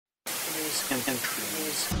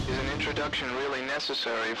Is an introduction really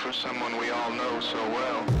necessary for someone we all know so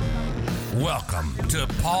well? Welcome to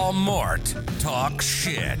Paul Mort Talk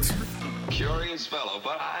Shit. Curious fellow,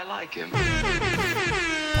 but I like him. Paul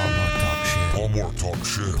Mort Talk Shit. Paul Mort Talk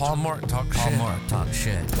Shit. Paul Mort Talk Shit. Paul Mort Talk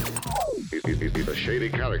Shit. He's a shady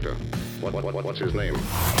character. What's his name?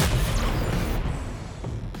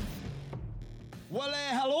 Well,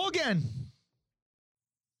 hello again.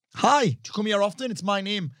 Hi, do you come here often? It's my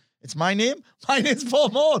name. My name's Paul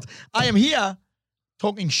Mort. I am here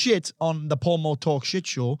talking shit on the Paul Mort Talk Shit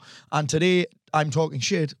show. And today I'm talking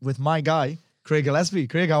shit with my guy, Craig Gillespie.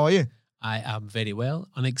 Craig, how are you? I am very well,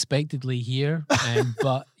 unexpectedly here,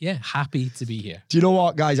 but yeah, happy to be here. Do you know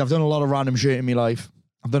what, guys? I've done a lot of random shit in my life.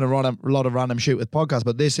 I've done a lot of random shit with podcasts,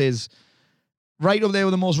 but this is right up there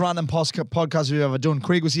with the most random podcast we've ever done.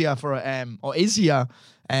 Craig was here for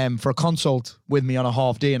for a consult with me on a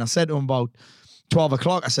half day, and I said to him about 12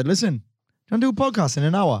 o'clock, I said, listen, do you want to do a podcast in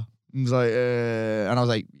an hour? He was like, and I was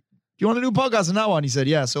like, do you want to do a podcast in an hour? And he said,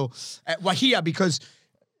 yeah. So we're here because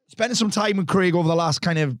spending some time with Craig over the last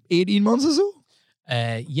kind of 18 months or so.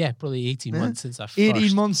 Yeah, probably 18 months since I first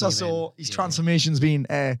 18 months or came so. in. His Yeah. transformation's been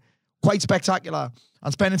quite spectacular.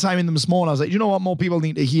 And spending time in them this morning, I was like, you know what, more people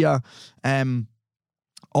need to hear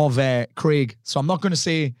of Craig. So I'm not going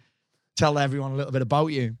to tell everyone a little bit about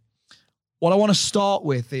you. What I want to start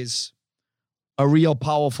with is a real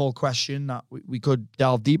powerful question that we could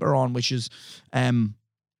delve deeper on, which is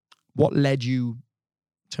what led you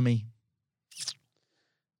to me?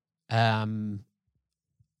 I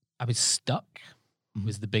was stuck,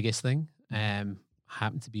 was the biggest thing.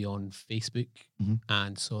 Happened to be on Facebook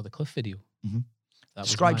and saw the Cliff video. That was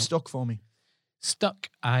Describe my- stuck for me. Stuck.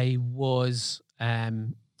 I was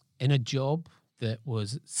in a job that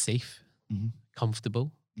was safe,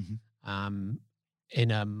 comfortable, in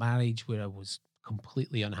a marriage where I was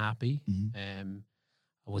completely unhappy. I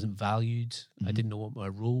wasn't valued. I didn't know what my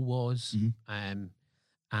role was. And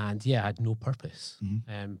yeah, I had no purpose.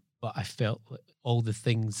 But I felt like all the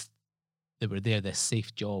things that were there, this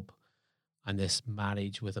safe job and this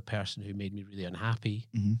marriage with a person who made me really unhappy,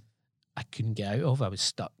 I couldn't get out of. I was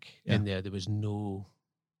stuck in there. There was no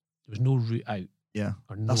route out. Yeah.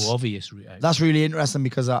 Or no obvious route out. That's really interesting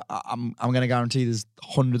because I'm going to guarantee there's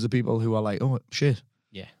hundreds of people who are like, oh, shit.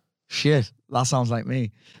 Yeah. Shit, that sounds like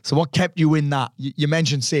me. So what kept you in that? You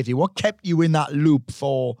mentioned safety. What kept you in that loop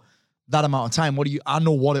for that amount of time? I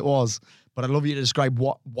know what it was, but I'd love you to describe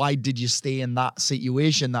why did you stay in that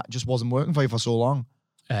situation that just wasn't working for you for so long?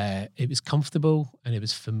 It was comfortable and it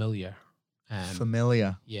was familiar.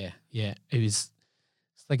 Familiar. Yeah. It's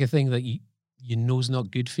like a thing that you know's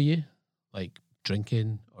not good for you, like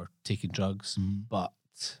drinking or taking drugs, but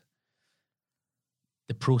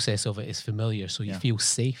the process of it is familiar, so you feel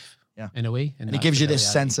safe in a way. And it gives you this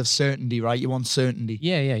sense of certainty, right? You want certainty.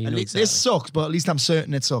 Yeah. You know exactly. This sucks, but at least I'm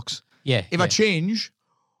certain it sucks. Yeah. If I change,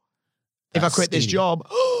 if I quit this job,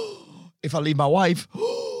 if I leave my wife,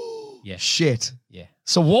 shit. Yeah.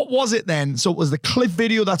 So what was it then? So it was the Cliff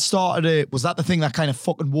video that started it? Was that the thing that kind of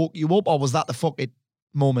fucking woke you up, or was that the fuck it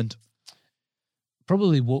moment?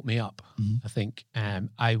 Probably woke me up, I think.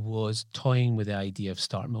 I was toying with the idea of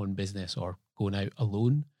starting my own business or going out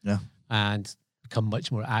alone and become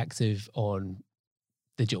much more active on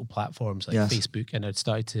digital platforms like Facebook. And I'd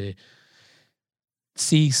started to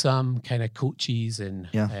see some kind of coaches and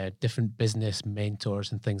different business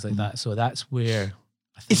mentors and things like that. So that's where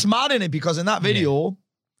I think it's mad in it because in that video,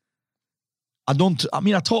 I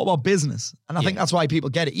talk about business, and I think that's why people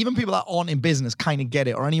get it. Even people that aren't in business kind of get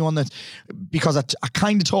it, or anyone that, because I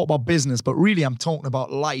kind of talk about business, but really I'm talking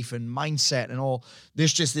about life and mindset and all.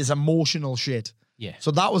 There's just this emotional shit. Yeah.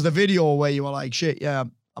 So that was the video where you were like, shit, yeah,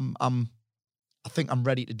 I think I'm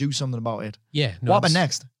ready to do something about it. Yeah. What happened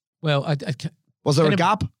next? Well, was there a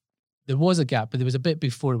gap? There was a gap, but there was a bit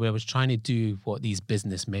before where I was trying to do what these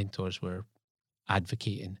business mentors were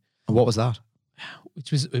advocating. And what was that?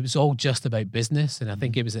 It was all just about business. And I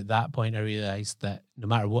think it was at that point I realized that no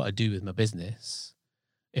matter what I do with my business,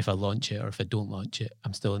 if I launch it or if I don't launch it,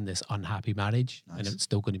 I'm still in this unhappy marriage and it's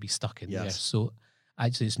still going to be stuck in there. So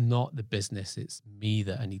actually it's not the business, it's me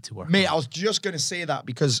that I need to work on. Mate, I was just going to say that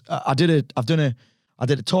because I did a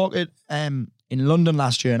talk in London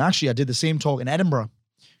last year, and actually I did the same talk in Edinburgh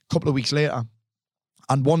a couple of weeks later.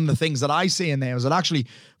 And one of the things that I say in there is that actually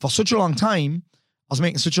for such a long time, I was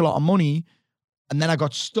making such a lot of money, and then I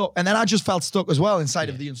got stuck. And then I just felt stuck as well inside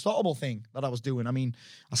of the Unstoppable thing that I was doing. I mean,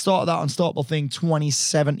 I started that Unstoppable thing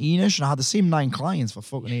 2017-ish, and I had the same 9 clients for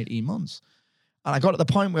fucking 18 months. And I got to the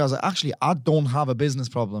point where I was like, actually, I don't have a business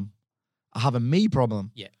problem. I have a me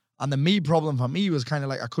problem. Yeah. And the me problem for me was kind of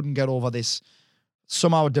like I couldn't get over this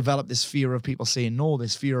somehow I developed this fear of people saying no,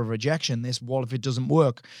 this fear of rejection, this what if it doesn't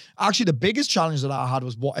work? Actually, the biggest challenge that I had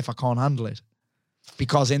was what if I can't handle it?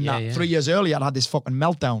 Because in that 3 years earlier, I'd had this fucking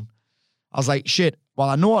meltdown. I was like, shit, well,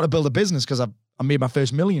 I know how to build a business because I made my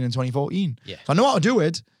first $1 million in 2014. Yeah. So I know how to do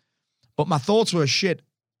it, but my thoughts were, shit,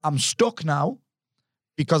 I'm stuck now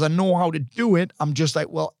because I know how to do it. I'm just like,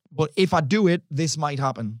 well, but if I do it, this might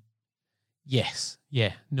happen. Yes.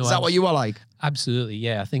 Yeah. No. Is that what you were like? Absolutely.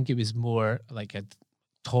 Yeah. I think it was more like I'd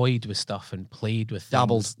toyed with stuff and played with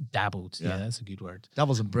things. Dabbled. Yeah, that's a good word.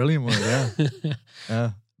 Dabble's a brilliant word, yeah.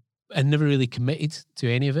 Yeah. I never really committed to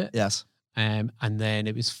any of it. Yes. And then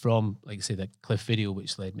it was from, like I say, the Cliff video,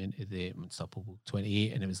 which led me into the Unstoppable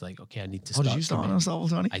 28. And it was like, okay, I need to start. Did you start on Unstoppable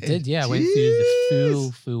 28? I did, yeah. I went through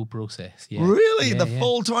the full process. Yeah. Really? Yeah, the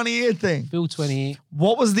full 28 thing? Full 28.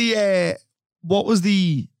 What was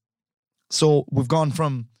the, so we've gone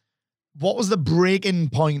from, what was the breaking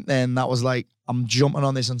point then that was like, I'm jumping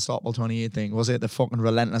on this Unstoppable 28 thing? Was it the fucking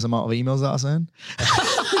relentless amount of emails that I sent?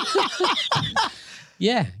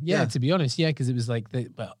 Yeah, to be honest, yeah, because it was like,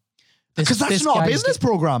 because that's not a business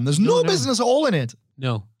program. There's no business at all in it.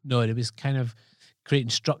 No, it was kind of creating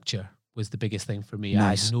structure was the biggest thing for me.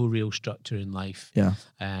 Nice. I had no real structure in life. Yeah.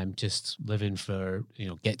 Just living for,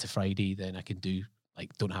 get to Friday, then I can do,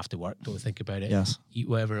 like, don't have to work, don't think about it. Yes. Eat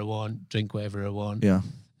whatever I want, drink whatever I want. Yeah.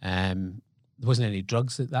 There wasn't any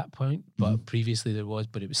drugs at that point, but previously there was,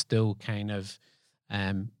 but it was still kind of,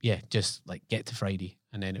 just like get to Friday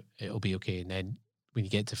and then it'll be okay. And then when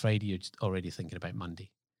you get to Friday, you're just already thinking about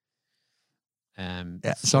Monday.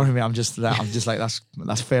 Sorry, mate. I'm just like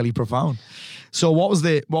that's fairly profound. So what was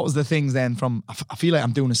the things then from? I feel like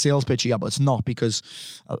I'm doing a sales pitch here, but it's not because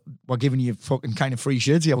we're giving you fucking kind of free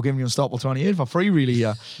shit here. We're giving you Unstoppable 28 for free, really.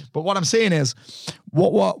 Yeah. But what I'm saying is,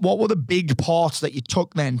 what were the big parts that you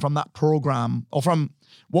took then from that program, or from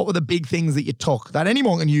what were the big things that you took that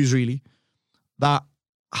anyone can use really, that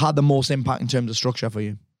had the most impact in terms of structure for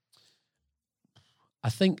you? I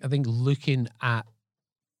think looking at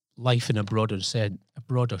life in a broader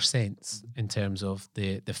sense in terms of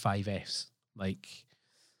the 5 Fs. Like,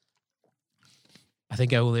 I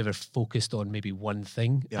think I only ever focused on maybe one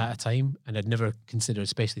thing at a time, and I'd never considered,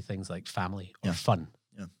 especially things like family or fun.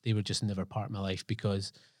 Yeah. They were just never part of my life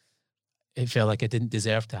because it felt like I didn't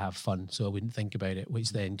deserve to have fun, so I wouldn't think about it,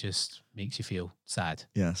 which then just makes you feel sad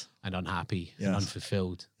and unhappy and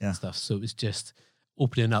unfulfilled and stuff. So it was just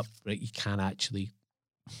opening up, right? You can actually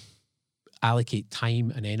allocate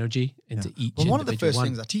time and energy into each. Well, one of the first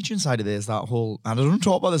things I teach inside of this, that whole, and I don't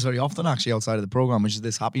talk about this very often actually outside of the program, which is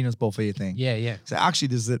this happiness buffet thing. Yeah. So actually,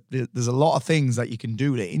 there's a lot of things that you can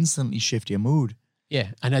do to instantly shift your mood. Yeah,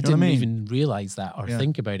 and I didn't even realize that or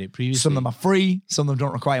think about it previously. Some of them are free. Some of them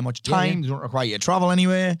don't require much time. They don't require you to travel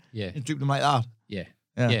anywhere. Yeah, you do them like that.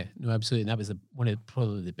 Yeah, no, absolutely. And that was one of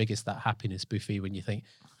probably the biggest, that happiness buffet, when you think,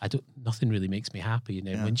 nothing really makes me happy, and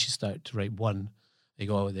then once you start to write one, you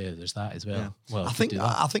go, oh, there's that as well. Yeah. Well, I think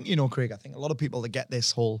Craig, I think a lot of people that get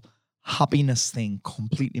this whole happiness thing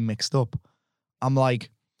completely mixed up. I'm like,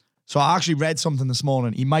 so I actually read something this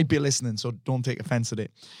morning. He might be listening, so don't take offense at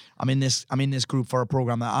it. I'm in this group for a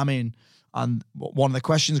program that I'm in, and one of the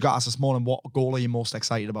questions got asked this morning: what goal are you most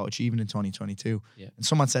excited about achieving in 2022? Yeah. And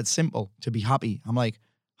someone said, simple, to be happy. I'm like,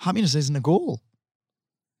 happiness isn't a goal.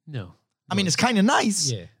 No. I mean, it's kind of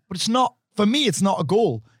nice, but it's not, for me, it's not a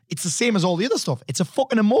goal. It's the same as all the other stuff. It's a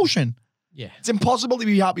fucking emotion. Yeah. It's impossible to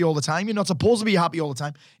be happy all the time. You're not supposed to be happy all the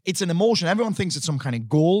time. It's an emotion. Everyone thinks it's some kind of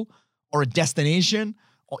goal or a destination,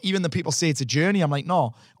 or even the people say it's a journey. I'm like,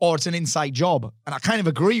 no. Or it's an inside job. And I kind of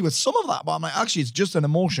agree with some of that, but I'm like, actually, it's just an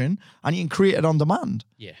emotion and you can create it on demand.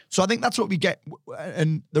 Yeah. So I think that's what we get.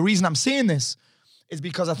 And the reason I'm saying this is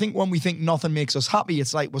because I think when we think nothing makes us happy,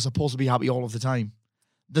 it's like we're supposed to be happy all of the time.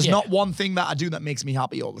 There's not one thing that I do that makes me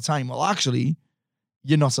happy all the time. Well, actually,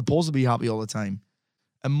 you're not supposed to be happy all the time.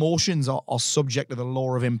 Emotions are subject to the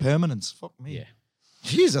law of impermanence. Fuck me. Yeah.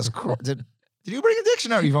 Jesus Christ. Did you bring a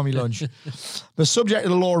dictionary for me lunch? They're subject to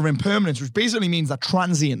the law of impermanence, which basically means they're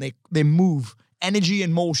transient. They move. Energy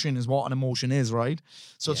in motion is what an emotion is, right?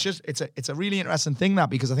 So it's a really interesting thing, that,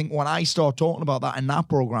 because I think when I start talking about that in that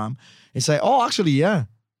program, it's like, oh, actually, yeah,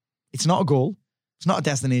 it's not a goal. It's not a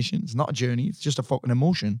destination. It's not a journey. It's just a fucking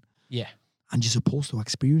emotion. Yeah. And you're supposed to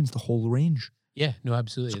experience the whole range. Yeah, no,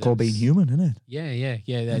 absolutely. It's called being human, isn't it?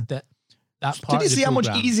 Yeah. That part. Did you see how much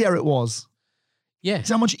easier it was? Yeah.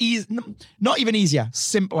 It's how much not even easier,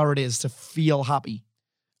 simpler it is to feel happy.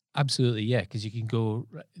 Absolutely, yeah, because you can go,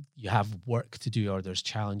 you have work to do or there's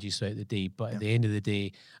challenges throughout the day, but at the end of the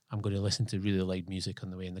day, I'm going to listen to really loud music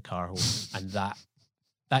on the way in the car home, and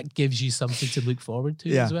that gives you something to look forward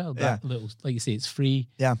to as well. That little, like you say, it's free.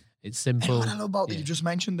 Yeah. It's simple. What I love about that Yeah. you just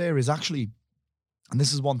mentioned there is actually, and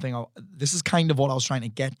this is one thing, this is kind of what I was trying to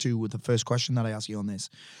get to with the first question that I asked you on this,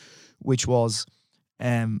 which was,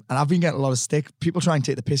 and I've been getting a lot of stick. People try and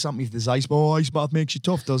take the piss out of me if this ice bath makes you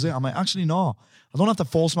tough, does it? I'm like, actually, no. I don't have to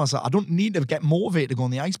force myself. I don't need to get motivated to go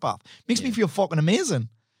in the ice bath. Makes me feel fucking amazing.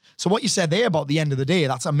 So what you said there about the end of the day,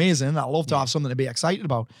 that's amazing. I love to have something to be excited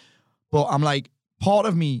about. But I'm like, part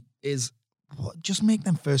of me is, just make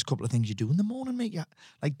them first couple of things you do in the morning, make you,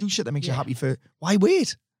 like, do shit that makes you happy for, why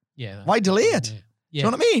wait? Yeah. Why delay it? Yeah. Do you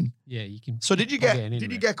know what I mean? Yeah, you can. So did you plug get it in did you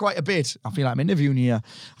anywhere. get quite a bit? I feel like I'm interviewing you. I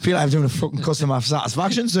feel like I'm doing a fucking customer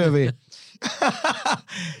satisfaction survey.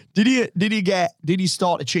 Did you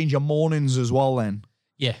start to change your mornings as well then?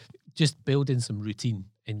 Yeah, just building some routine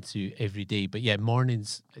into every day. But yeah,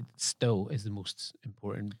 mornings still is the most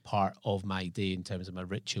important part of my day in terms of my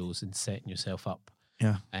rituals and setting yourself up.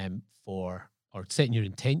 Yeah. Or setting your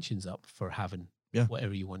intentions up for having Yeah.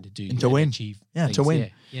 whatever you want to do And to win. achieve. Yeah, to things.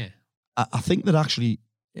 win. Yeah. I think that actually,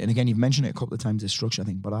 and again, you've mentioned it a couple of times, this structure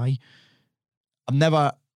thing, but I've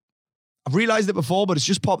realized it before, but it's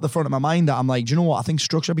just popped the front of my mind that I'm like, do you know what? I think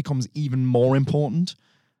structure becomes even more important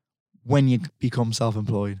when you become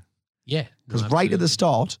self-employed. Yeah. Because right at the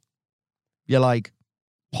start, you're like,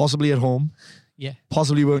 possibly at home, Yeah.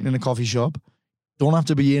 possibly working in a coffee shop, don't have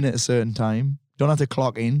to be in at a certain time, don't have to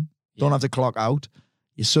clock in, don't Yeah. have to clock out.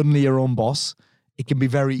 You're suddenly your own boss. It can be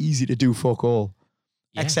very easy to do fuck all.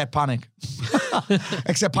 Yeah. Except panic.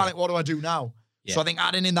 Except panic, what do I do now? Yeah. So I think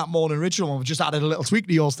adding in that morning ritual, we've just added a little tweak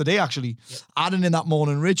to yours today actually. Adding in that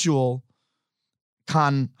morning ritual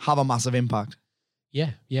can have a massive impact.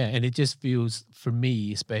 Yeah, yeah. And it just feels, for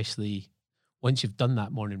me, especially once you've done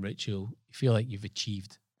that morning ritual, you feel like you've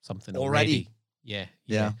achieved something already. Yeah,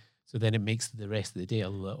 Yeah. So then it makes the rest of the day a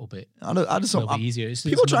little bit, I just a little bit easier. It's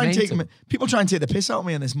people try and momentum. take the piss out of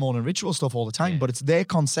me on this morning ritual stuff all the time, Yeah. but it's their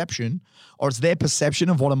conception or it's their perception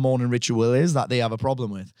of what a morning ritual is that they have a problem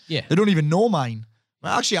with. Yeah. They don't even know mine.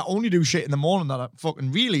 Well, actually, I only do shit in the morning that I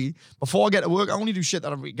fucking really, before I get to work, I only do shit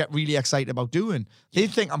that I get really excited about doing. They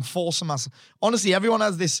think I'm forcing myself. Honestly, everyone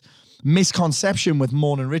has this misconception with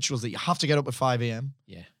morning rituals that you have to get up at 5 a.m.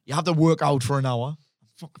 Yeah. You have to work out for an hour.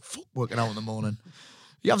 Fuck working out in the morning.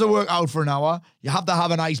 You have to work out for an hour. You have to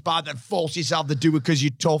have an ice bath and force yourself to do it because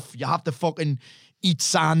you're tough. You have to fucking eat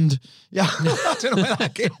sand. Yeah, I don't know where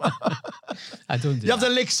that came from. I don't do You have to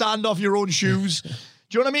lick sand off your own shoes. Do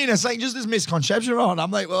you know what I mean? It's like just this misconception around.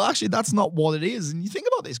 I'm like, well, actually, that's not what it is. And you think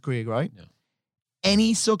about this, Craig, right? No.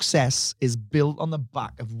 Any success is built on the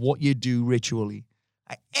back of what you do ritually.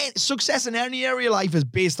 Success in any area of life is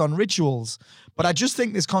based on rituals. But I just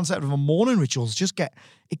think this concept of a morning rituals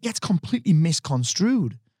gets completely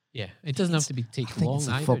misconstrued. Yeah. It doesn't have to be I take think long it's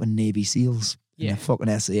the either. fucking Navy SEALs and Yeah. the fucking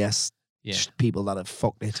SAS Yeah. people that have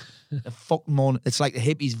fucked it. The fucking morning. It's like the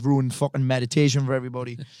hippies ruined fucking meditation for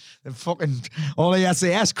everybody. The fucking all the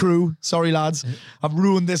SAS crew, sorry lads, have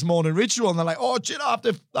ruined this morning ritual. And they're like, oh shit, I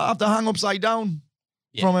have to hang upside down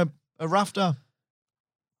Yeah. from a rafter.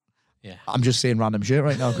 Yeah. I'm just saying random shit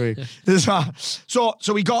right now, Craig. So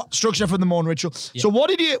we got structure for the morning ritual. Yeah. So what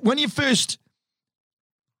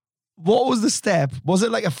was the step? Was it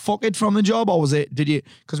like a fuck it from the job, or was it,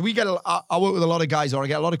 because I work with a lot of guys, or I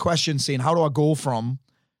get a lot of questions saying, how do I go from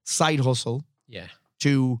side hustle Yeah.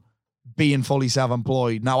 to being fully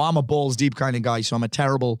self-employed? Now I'm a balls deep kind of guy, so I'm a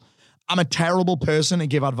terrible person to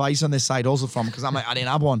give advice on this side hustle from, because I didn't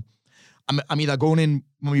have one. I'm either going in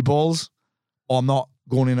with my balls or I'm not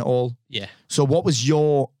going in at all. Yeah. So what was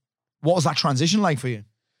that transition like for you?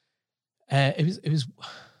 It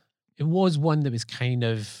was one that was kind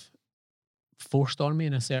of forced on me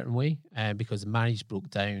in a certain way, because the marriage broke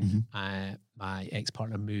down. My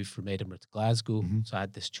ex-partner moved from Edinburgh to Glasgow, so I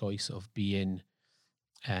had this choice of being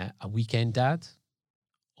a weekend dad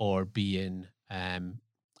or being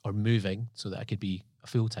or moving so that I could be a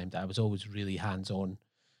full-time dad. I was always really hands-on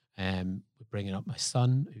with bringing up my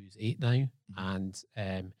son, who's 8 now, and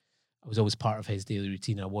I was always part of his daily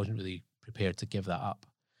routine. I wasn't really prepared to give that up.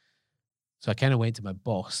 So I kind of went to my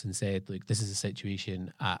boss and said, look, this is a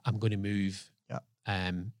situation. I'm going to move. Yeah.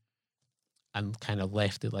 And kind of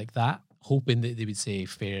left it like that, hoping that they would say,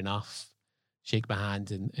 fair enough, shake my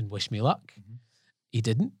hand and wish me luck. He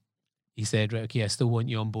didn't. He said, right, okay, I still want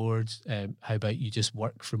you on board. How about you just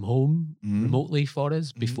work from home remotely for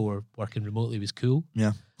us? Before working remotely was cool.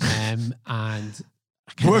 Yeah. And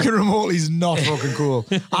Working remotely is not fucking cool.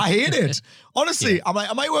 I hate it. Honestly, I'm like,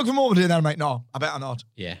 I might work from home today. And I'm like, no, I better not.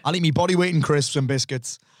 yeah, I'll eat me body weight in crisps and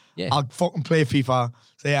biscuits. yeah, I'll fucking play FIFA.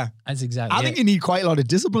 So yeah, that's exactly. I think you need quite a lot of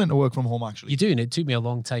discipline to work from home, actually. you do, and it took me a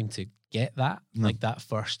long time to get that. Yeah. Like that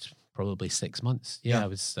first probably 6 months. Yeah, Yeah. I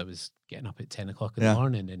was getting up at 10 o'clock in Yeah. the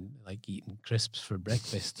morning and like eating crisps for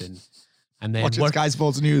breakfast and then Watching Sky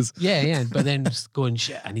Sports News. yeah, but then just going,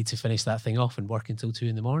 shit, I need to finish that thing off and work until 2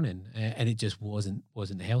 a.m. And it just wasn't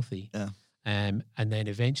healthy. Yeah. And then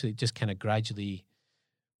eventually it just kind of gradually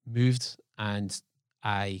moved, and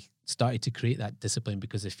I started to create that discipline,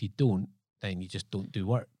 because if you don't, then you just don't do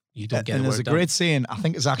work. You don't get And the there's work a done. great saying, I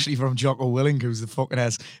think it's actually from Jocko Willink, who's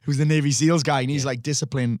the Navy SEALs guy, and he's Yeah. like,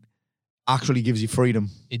 discipline actually gives you freedom.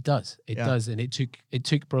 It does. It Yeah. does. And it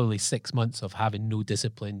took probably 6 months of having no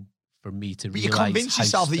discipline for me to But you realize convince how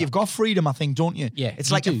yourself that you've got freedom, I think, don't you? Yeah, It's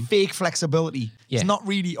you like do. a fake flexibility. Yeah. It's not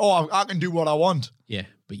really, I can do what I want. Yeah,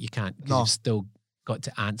 but you can't, because No. you've still got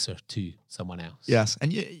to answer to someone else. Yes.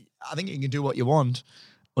 And I think you can do what you want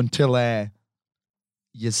until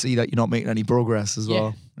you see that you're not making any progress as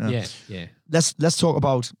well. Yeah. Let's talk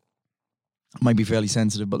about, it might be fairly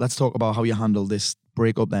sensitive, but let's talk about how you handled this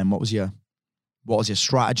breakup then. What was your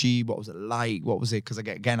strategy? What was it like? What was it? Because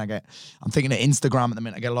I'm thinking of Instagram at the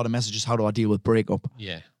minute. I get a lot of messages. How do I deal with breakup?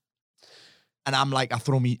 Yeah. And I'm like,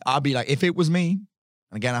 I'd be like, if it was me,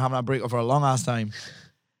 and again, I haven't had a breakup for a long ass time.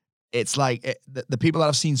 It's like the people that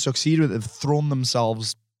I've seen succeed with it have thrown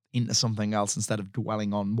themselves into something else instead of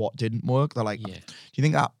dwelling on what didn't work. They're like, Yeah. do you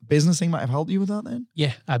think that business thing might have helped you with that then?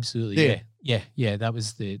 Yeah, absolutely. Yeah. Yeah. That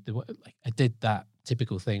was the like I did that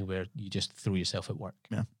typical thing where you just throw yourself at work.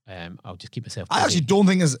 Yeah. I'll just keep myself I busy. actually don't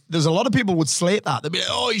think there's a lot of people would slate that. They'd be like,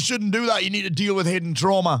 oh, you shouldn't do that. You need to deal with hidden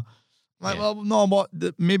trauma. I'm like, Yeah. well, no,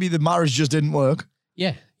 maybe the marriage just didn't work.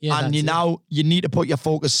 Yeah. And that's it. you need to put your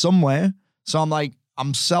focus somewhere. So I'm like,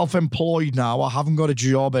 I'm self-employed now. I haven't got a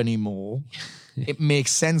job anymore. It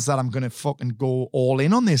makes sense that I'm going to fucking go all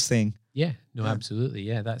in on this thing. Yeah, no, absolutely.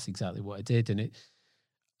 Yeah, that's exactly what I did. And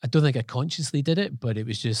I don't think I consciously did it, but it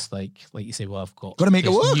was just like you say, well, I've got Gotta make it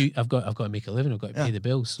this work. I've got to make a living. I've got to pay Yeah. the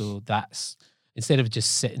bills. So that's, instead of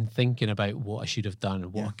just sitting thinking about what I should have done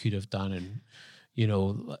and what Yeah. I could have done and,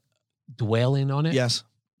 dwelling on it, Yes.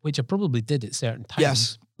 which I probably did at certain times.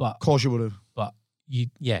 Yes. But Of course you would have.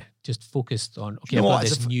 just focused on, okay, You know I've got what?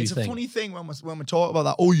 this new It's a thing. funny thing when we talk about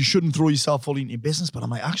that. Oh, you shouldn't throw yourself fully into your business. But I'm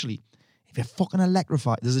like, actually, if you're fucking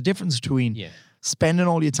electrified, there's a difference between Yeah. spending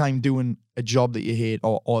all your time doing a job that you hate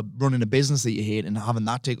or running a business that you hate and having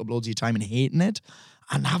that take up loads of your time and hating it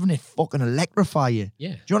and having it fucking electrify you. Yeah.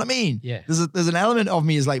 Do you know what I mean? Yeah. There's an element of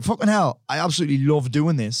me is like, fucking hell, I absolutely love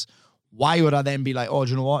doing this. Why would I then be like, oh,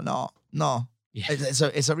 do you know what? No. Yeah.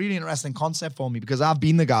 It's a really interesting concept for me because I've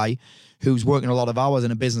been the guy who's working a lot of hours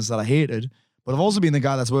in a business that I hated, but I've also been the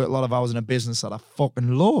guy that's worked a lot of hours in a business that I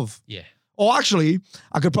fucking love. Yeah. Or actually,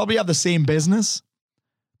 I could probably have the same business,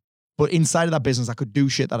 but inside of that business, I could do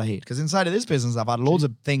shit that I hate. Because inside of this business, I've had loads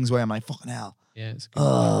of things where I'm like, fucking hell, Yeah. It's a good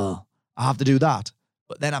point. I have to do that.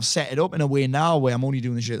 But then I've set it up in a way now where I'm only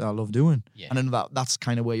doing the shit that I love doing. Yeah. And I know that's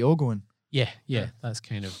kind of where you're going. Yeah. That's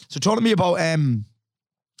kind of, So talk to me about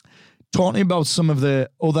some of the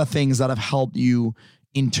other things that have helped you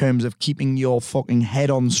in terms of keeping your fucking head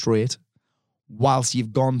on straight whilst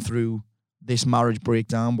you've gone through this marriage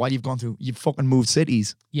breakdown, while you've fucking moved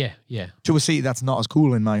cities yeah. to a city that's not as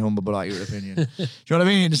cool in my humble but accurate opinion. Do you know what I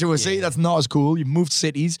mean? To a city that's not as cool. You've moved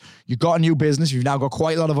cities. You've got a new business. You've now got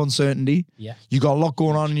quite a lot of uncertainty. Yeah. You've got a lot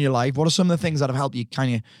going on in your life. What are some of the things that have helped you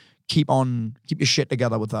kind of keep your shit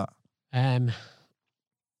together with that? I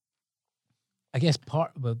guess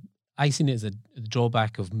I seen it as a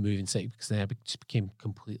drawback of moving city because then I just became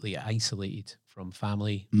completely isolated from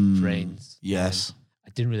family, friends. yes. I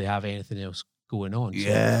didn't really have anything else going on. So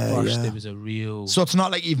Yeah, at first yeah. there was a real So it's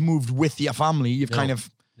not like you've moved with your family. You've No.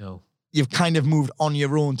 kind of moved on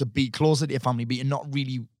your own to be closer to your family, but you're not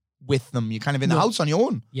really with them. You're kind of in the No. house on your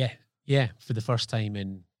own. Yeah, for the first time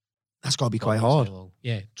in That's got to be quite God knows hard. how long.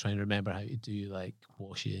 Yeah, trying to remember how to do like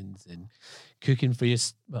washings and cooking for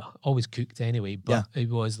always cooked anyway, but it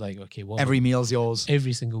was like, okay, well, Every meal's yours.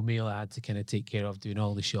 every single meal I had to kind of take care of, doing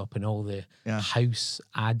all the shopping, all the Yeah. house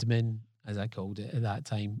admin, as I called it at that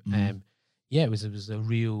time. Mhm. It was a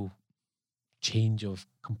real change of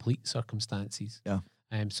complete circumstances. Yeah.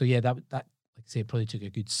 So yeah, that like I say, it probably took a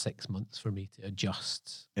good 6 months for me to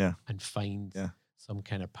adjust. Yeah. And find Yeah. some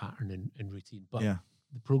kind of pattern and routine. But Yeah.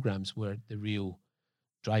 the programs were the real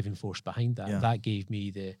driving force behind that. Yeah. That gave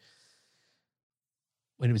me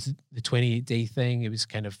when it was the 28-day thing, it was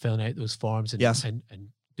kind of filling out those forms and Yes. and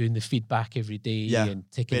doing the feedback every day Yeah. and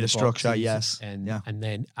ticking Bit the of structure, boxes. yes. And Yeah. and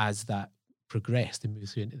then as that progressed and moved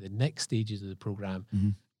through into the next stages of the program,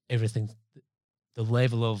 Mhm. everything, the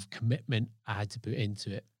level of commitment I had to put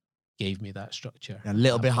into it gave me that structure. A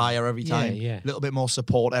little That bit point. higher every time. Yeah. A little bit more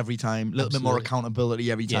support every time. A little bit more Absolutely.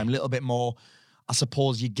 accountability every time. A Yeah. little bit more, I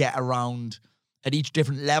suppose, you get around, at each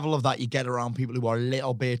different level of that, you get around people who are a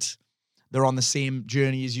little bit they're on the same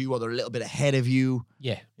journey as you, or they're a little bit ahead of you.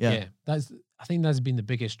 Yeah, Yeah. yeah. I think that's been the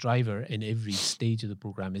biggest driver in every stage of the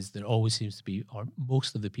program. Is there always seems to be, or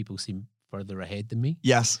most of the people seem further ahead than me.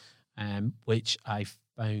 Yes. Which I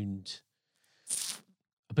found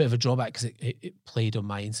a bit of a drawback because it played on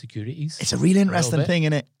my insecurities. It's a really interesting bit. thing,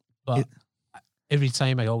 isn't it? But every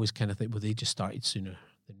time I always kind of think, well, they just started sooner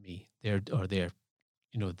than me. They're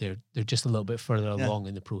just a little bit further along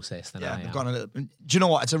in the process than I they've am. gone a little. Do you know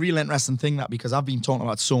what? It's a real interesting thing that, because I've been talking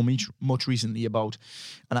about so much recently about,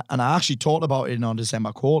 and I actually talked about it in our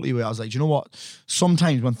December quarterly where I was like, do you know what?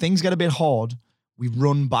 Sometimes when things get a bit hard, we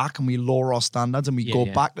run back and we lower our standards and we go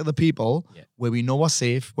back to the people where we know we're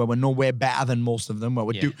safe, where we know we're better than most of them, where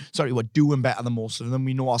we're doing better than most of them.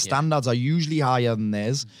 We know our standards are usually higher than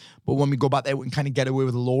theirs, but when we go back there, we can kind of get away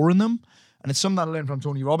with lowering them. And it's something that I learned from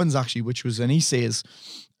Tony Robbins actually, and he says,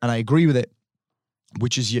 and I agree with it,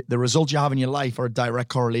 which is the results you have in your life are a direct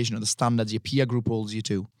correlation to the standards your peer group holds you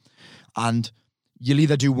to. And you'll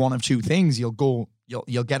either do one of two things. You'll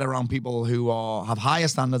get around people who have higher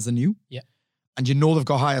standards than you. Yeah. And you know they've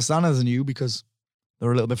got higher standards than you because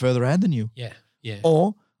they're a little bit further ahead than you. Yeah. Yeah.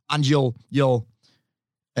 And you'll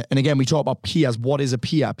and again, we talk about peers. What is a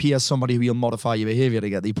peer? Peer is somebody who you'll modify your behavior to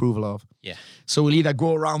get the approval of. Yeah. So we'll either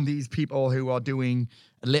go around these people who are doing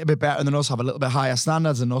a little bit better than us, have a little bit higher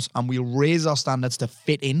standards than us, and we'll raise our standards to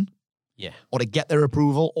fit in. Yeah. Or to get their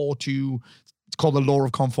approval, or it's called the law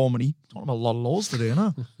of conformity. Talking about a lot of laws today,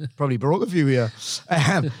 huh? Probably broke a few here.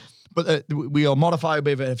 But we'll modify a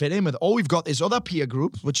bit to fit in with. Or we've got this other peer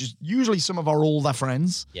group, which is usually some of our older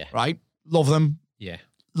friends. Yeah. Right? Love them. Yeah.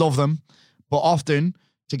 Love them. But often,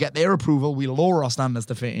 to get their approval, we lower our standards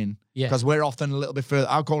to fit in. Yeah. Because we're often a little bit further.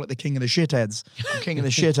 I'll call it the king of the shitheads. I'm king of the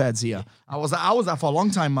shitheads here. I was that for a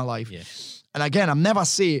long time in my life. Yeah. And again, I'm never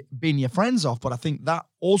say being your friends off, but I think that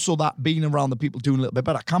being around the people doing a little bit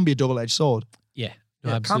better can be a double-edged sword. Yeah.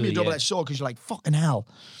 No, it can be a double-edged sword because you're like, fucking hell.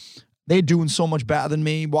 They're doing so much better than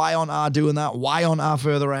me. Why aren't I doing that? Why aren't I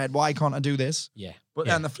further ahead? Why can't I do this? Yeah. But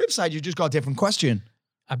on the flip side, you just got a different question.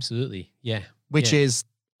 Absolutely. Yeah. Which is,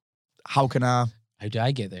 how do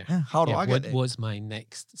I get there? Yeah, how do I get there? What was my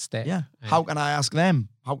next step? Yeah. How can I ask them?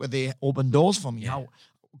 How could they open doors for me? How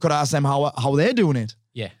could I ask them how they're doing it?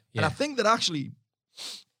 Yeah. And I think that actually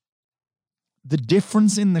the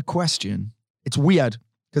difference in the question, it's weird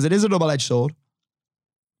because it is a double-edged sword.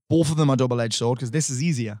 Both of them are double-edged sword because this is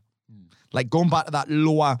easier. Like going back to that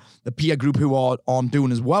the peer group who aren't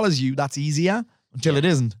doing as well as you, that's easier until it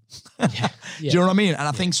isn't. Do you know what I mean? And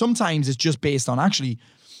I think sometimes it's just based on I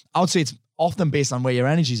would say it's often based on where your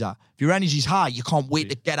energies are. If your energy's high, you can't wait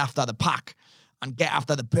to get after the pack and get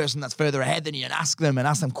after the person that's further ahead than you and ask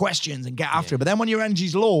them questions and get after it. But then when your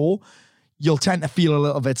energy's low, you'll tend to feel a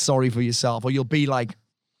little bit sorry for yourself, or you'll be like,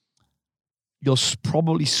 you'll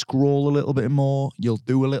probably scroll a little bit more, you'll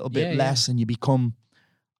do a little bit less, and you become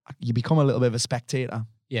a little bit of a spectator.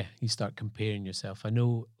 Yeah, you start comparing yourself. I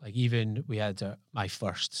know, like, even we had my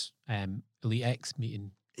first Elite X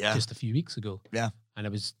meeting just a few weeks ago. Yeah. And I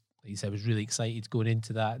was, like you said, I was really excited going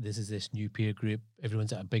into that. This is this new peer group.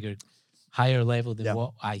 Everyone's at a bigger, higher level than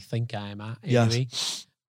what I think I am at anyway.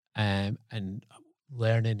 And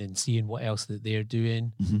learning and seeing what else that they're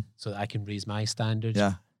doing so that I can raise my standards.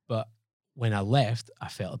 Yeah. But when I left, I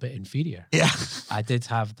felt a bit inferior. Yeah. I did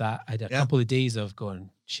have that. I had a couple of days of going,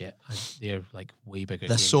 shit, they're like way bigger.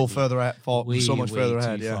 They're so further ahead, so much further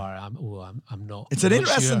ahead. Far. I'm not. It's an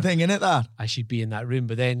interesting thing, isn't it? That I should be in that room,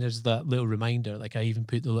 but then there's that little reminder. Like I even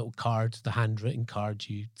put the little card, the handwritten card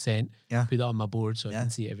you sent. Yeah. Put that on my board so I can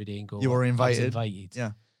see it every day and go. You were invited.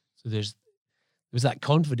 Yeah. So there's that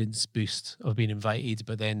confidence boost of being invited,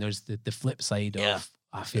 but then there's the flip side of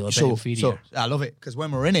I feel a bit inferior. So I love it because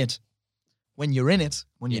when you're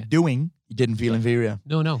doing, you didn't feel inferior.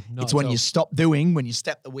 No. It's when you stop doing, when you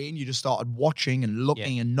stepped away and you just started watching and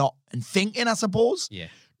looking and thinking, I suppose. Yeah.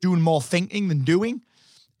 Doing more thinking than doing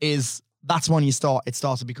that's when it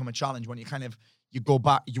starts to become a challenge. When you go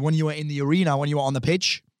back, when you were in the arena, when you were on the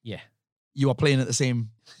pitch, you were playing in the same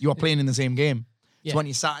game. Yeah. So when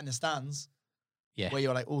you sat in the stands, where you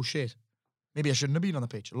were like, oh shit, maybe I shouldn't have been on the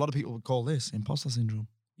pitch. A lot of people would call this imposter syndrome.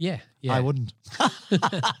 Yeah. I wouldn't.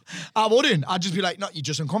 I wouldn't. I'd just be like, no, you're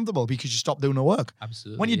just uncomfortable because you stopped doing the work.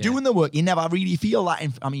 Absolutely. When you're doing the work, you never really feel that.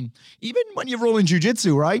 Even when you're rolling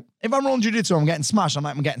jiu-jitsu, right? If I'm rolling jiu-jitsu, I'm getting smashed.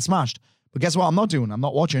 I'm getting smashed. But guess what? I'm not doing. I'm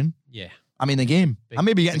not watching. Yeah. I'm in the game. I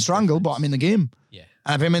may be getting strangled, but I'm in the game. Yeah.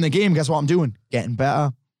 And if I'm in the game, guess what I'm doing? Getting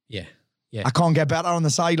better. Yeah. Yeah. I can't get better on the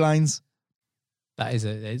sidelines. That is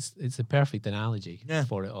it's a perfect analogy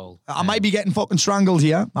for it all. I might be getting fucking strangled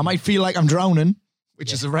here. I might feel like I'm drowning.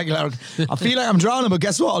 which is a regular. I feel like I'm drowning, but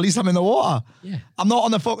guess what? At least I'm in the water. Yeah. I'm not on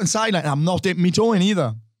the fucking sideline. I'm not dipping me toe in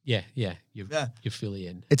either. Yeah. You're fully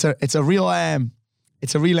in. It's a real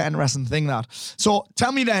interesting thing, that. So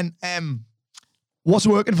tell me then, what's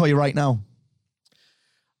working for you right now?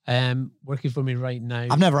 Working for me right now.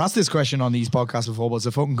 I've never asked this question on these podcasts before, but it's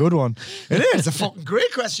a fucking good one. It is. It's a fucking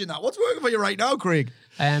great question, that. What's working for you right now, Craig?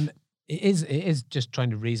 It is just trying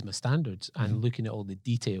to raise my standards and looking at all the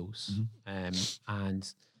details,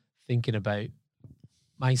 and thinking about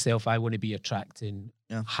myself. I want to be attracting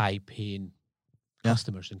high-paying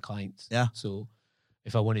customers and clients. Yeah. So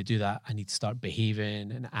if I want to do that, I need to start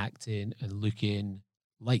behaving and acting and looking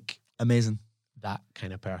like Amazing. that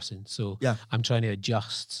kind of person. So Yeah. I'm trying to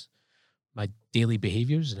adjust my daily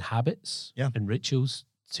behaviors and habits and rituals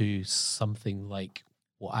to something like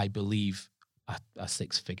what I believe a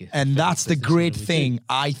six-figure. And that's the business great would do. thing,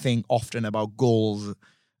 I think, often about goals.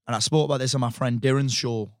 And I spoke about this on my friend Darren's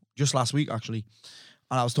show just last week, actually.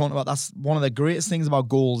 And I was talking about that's one of the greatest things about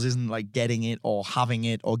goals isn't like getting it or having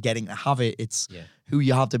it or getting to have it. It's who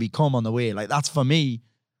you have to become on the way. Like that's, for me,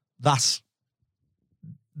 that's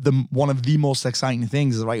one of the most exciting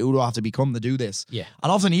things is, right, who do I have to become to do this? Yeah. And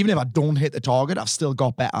often, even if I don't hit the target, I've still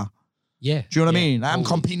got better. Yeah. Do you know what I yeah, mean? I'm totally.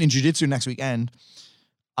 competing in jiu-jitsu next weekend.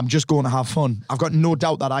 I'm just going to have fun. I've got no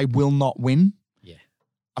doubt that I will not win. Yeah.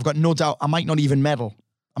 I've got no doubt I might not even medal.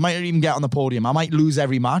 I might not even get on the podium. I might lose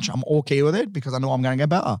every match. I'm okay with it because I know I'm going to get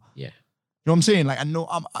better. Yeah. You know what I'm saying? Like, I know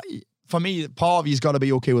for me, part of you's got to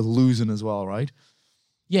be okay with losing as well, right?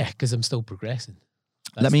 Yeah, because I'm still progressing.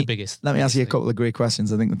 That's Let me the biggest. Let me ask you a thing. couple of great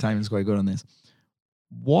questions. I think the timing's quite good on this.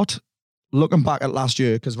 What, looking back at last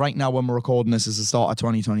year, because right now when we're recording this is the start of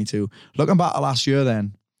 2022, looking back at last year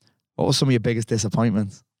then, what were some of your biggest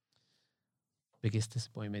disappointments? Biggest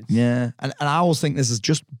disappointments. Yeah. And I always think this is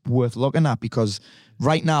just worth looking at because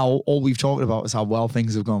right now, all we've talked about is how well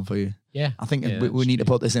things have gone for you. Yeah. I think Yeah, we that's need to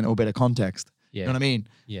true. put this into a bit of context. Yeah. You know what I mean?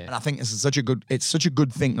 Yeah. And I think this is it's such a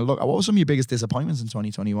good thing to look at. What were some of your biggest disappointments in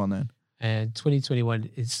 2021 then? And 2021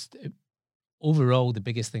 is overall the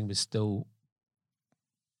biggest thing was still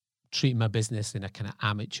treating my business in a kind of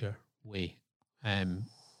amateur way.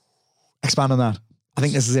 Expand on that. I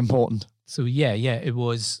think this is important. So it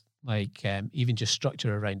was like even just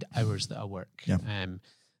structure around hours that I work. Yeah.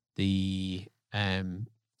 The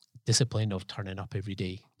discipline of turning up every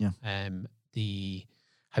day. Yeah. The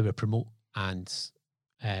how I promote and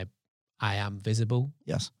I am visible.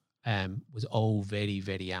 Yes. Was all very,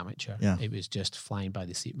 very amateur. Yeah. It was just flying by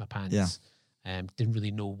the seat of my pants. Yeah. Didn't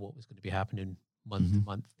really know what was going to be happening month Mm-hmm. to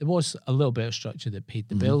month. There was a little bit of structure that paid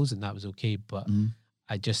the bills and that was okay, but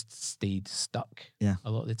I just stayed stuck Yeah.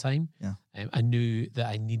 a lot of the time. Yeah. I knew that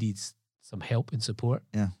I needed some help and support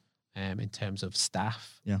Yeah. in terms of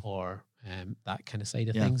staff Yeah. or that kind of side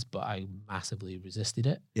of Yeah. things, but I massively resisted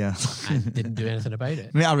it Yeah. and didn't do anything about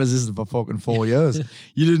it. I mean, I resisted for fucking 4 years.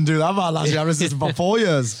 You didn't do that bad last year. I resisted for 4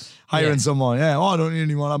 years hiring Yeah. someone. Yeah. Oh, I don't need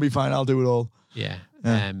anyone. I'll be fine. I'll do it all. Yeah.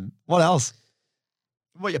 Yeah. What else?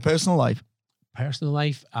 What about your personal life? Personal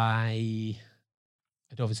life, I'd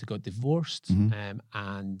obviously got divorced, Mhm.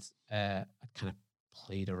 and I kind of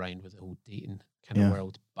played around with the whole dating kind Yeah. of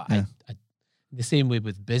world. But Yeah. I in the same way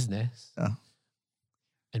with business Yeah.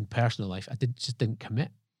 and personal life, I just didn't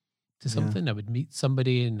commit to Yeah. something. I would meet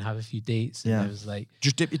somebody and have a few dates, and Yeah. I was like,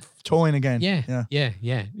 Just dip your toe in again. yeah. Yeah.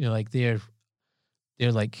 You know, like they're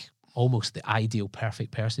like almost the ideal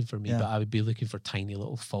perfect person for me, Yeah. but I would be looking for tiny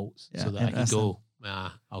little faults Yeah, so that I could interesting. go,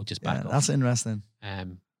 I'll just back Yeah, off. that's interesting.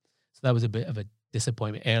 So that was a bit of a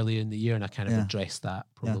disappointment early in the year, and I kind of Yeah. addressed that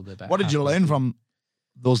Yeah. probably about What did you halfway learn through. from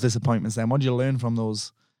those disappointments then? What did you learn from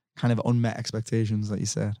those kind of unmet expectations that you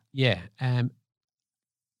said? Yeah,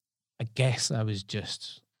 I guess I was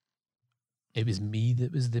just, it was me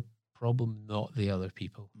that was the problem, not the other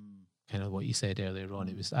people. Kind of what you said earlier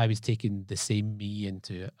on. I was taking the same me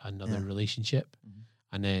into another Yeah. relationship, Mhm.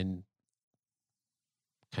 and then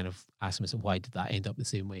kind of asking myself, why did that end up the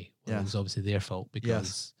same way? Well, Yeah. it was obviously their fault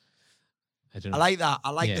because I don't know. I like that. I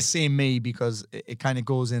like Yeah. the same me because it kind of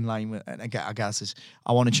goes in line with, and I guess it's,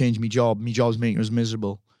 I want to change my job. My job's making us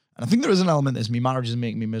miserable. And I think there is an element of this. My marriage is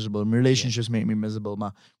making me miserable. My relationships making me miserable.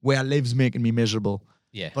 My where I live's making me miserable.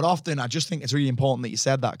 Yeah. But often I just think it's really important that you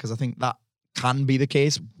said that because I think that can be the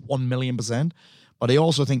case 1,000,000%. But I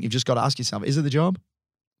also think you've just got to ask yourself, is it the job?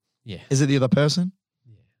 Yeah. Is it the other person?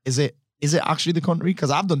 Yeah. Is it actually the country?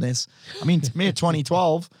 Because I've done this. I mean, to me,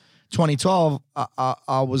 2012,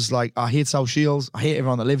 I was like, I hate South Shields. I hate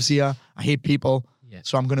everyone that lives here. I hate people. Yeah.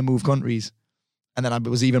 So I'm going to move countries. And then I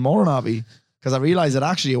was even more unhappy because I realized that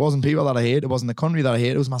actually it wasn't people that I hate. It wasn't the country that I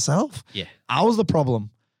hate. It was myself. Yeah. I was the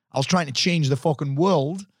problem. I was trying to change the fucking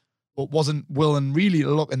world but wasn't willing really to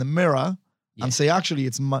look in the mirror Yeah. and say, actually,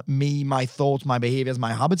 it's me, my thoughts, my behaviors,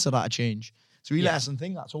 my habits that I change. So really Yeah. lesson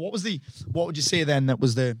thing that. So what would you say then that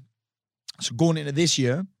was so going into this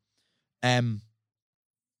year, I'm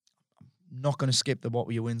not going to skip the what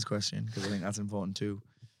were your wins question because I think that's important too.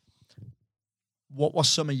 What was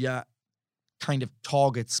some of your kind of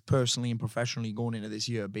targets personally and professionally going into this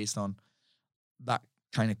year based on that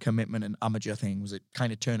kind of commitment and amateur thing? Was it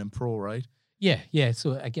kind of turning pro, right? Yeah.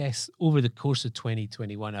 So I guess over the course of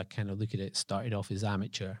 2021, I kind of look at it, started off as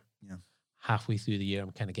amateur. Yeah. Halfway through the year,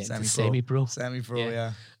 I'm kind of getting to Semi-pro. semi-pro. Semi-pro,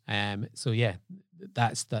 Yeah. yeah. So yeah,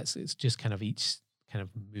 that's it's just kind of each kind of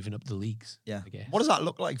moving up the leagues. Yeah. I guess. What does that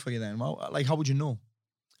look like for you then? Well, like, how would you know?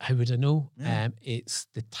 How would I know? Yeah. It's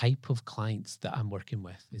the type of clients that I'm working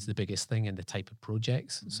with is the biggest thing, and the type of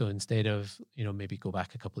projects. So instead of maybe go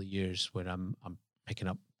back a couple of years where I'm picking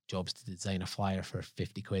up jobs to design a flyer for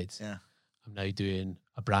 50 quid. Yeah. I'm now doing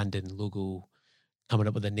a branding logo, coming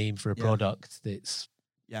up with a name for a product that's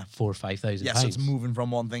Yeah. 4,000 or 5,000 Yeah, pounds. so it's moving from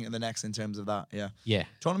one thing to the next in terms of that. Yeah. Yeah.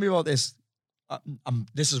 Talk to me about this.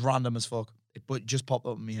 This is random as fuck, but it just popped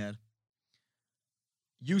up in my head.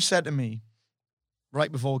 You said to me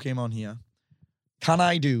right before we came on here, can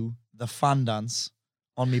I do the fan dance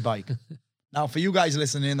on my bike? Now, for you guys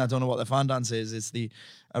listening that don't know what the fan dance is, it's the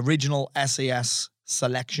original SAS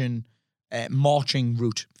selection marching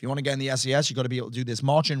route. If you want to get in the SAS, you got to be able to do this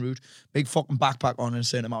marching route, big fucking backpack on in a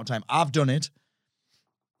certain amount of time. I've done it.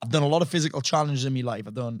 I've done a lot of physical challenges in my life.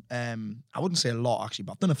 I've done, I wouldn't say a lot actually,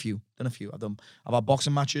 but I've done a few. I've had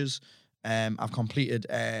boxing matches. I've completed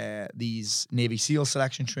these Navy SEAL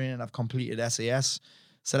selection training. I've completed SAS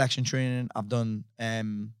selection training. I've done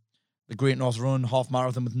the Great North Run half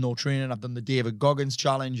marathon with no training. I've done the David Goggins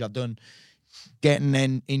challenge. I've done getting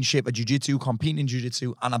in shape of jiu-jitsu, competing in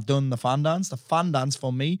jiu-jitsu, and I've done the fan dance. The fan dance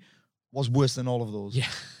for me was worse than all of those.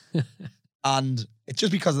 Yeah. And it's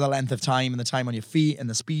just because of the length of time and the time on your feet and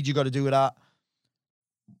the speed you got to do it at.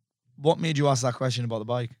 What made you ask that question about the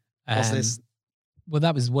bike? What's this? Well,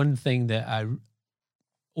 that was one thing that I,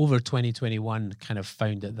 over 2021, kind of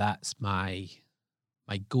found that that's my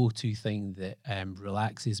go-to thing that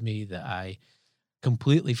relaxes me, that I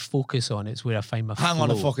completely focus on. It's where I find my Hang on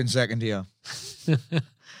a flow. fucking second here.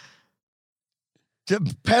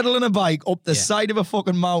 Pedaling a bike up the side of a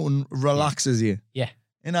fucking mountain relaxes you. Yeah.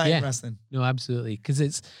 Isn't that Yeah. interesting? No, absolutely. Because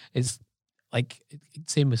it's like,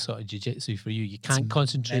 same with sort of jiu-jitsu for you. You can't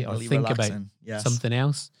concentrate or mentally think about relaxing, yes. something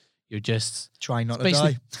else. You're just Try not to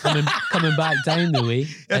basically die. coming back down the way.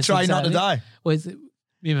 Yeah, That's try not to exactly- die. Well,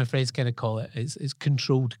 me and my friends kind of call it, it's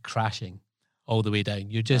controlled crashing all the way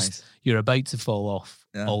down. You're just, Nice. you're about to fall off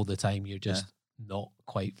Yeah. all the time. You're just not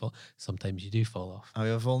quite fall. Sometimes you do fall off. Have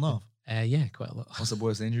you ever fallen off? Yeah, quite a lot. What's the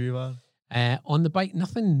worst injury you've had? On the bike,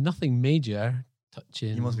 nothing major.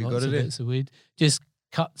 Touching You must be lots good of at it. bits of wood. Just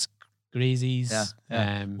cuts, grazies.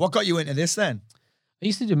 Yeah. What got you into this then? I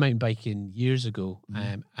used to do mountain biking years ago,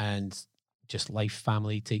 Mm-hmm. and just life,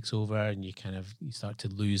 family takes over, and you start to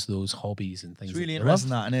lose those hobbies and things. It's really that you love. interesting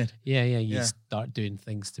that, isn't it? Yeah. You Yeah. start doing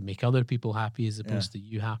things to make other people happy as opposed to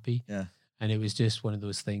you happy. Yeah. And it was just one of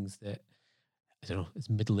those things that, I don't know, as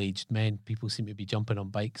middle-aged men, people seem to be jumping on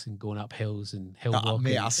bikes and going up hills and hill walking.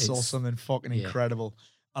 Mate, I saw It's- something fucking yeah. incredible.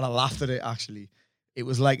 And I laughed at it actually. It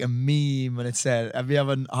was like a meme and it said, have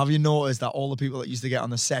you noticed that all the people that used to get on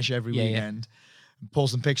the sesh every Yeah, yeah. weekend and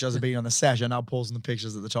posting pictures of being on the sesh are now posting the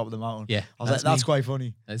pictures at the top of the mountain? Yeah, I was like, that's me. quite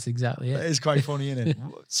funny. That's exactly It it. is quite funny, isn't it?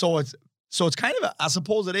 So it's kind of I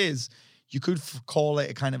suppose it is. You could call it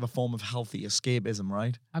a kind of a form of healthy escapism,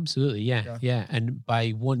 right? Absolutely, yeah. And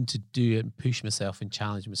by wanting to do it and push myself and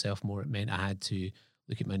challenge myself more, it meant I had to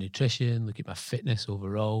look at my nutrition, look at my fitness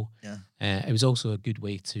overall. Yeah. It was also a good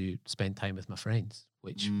way to spend time with my friends,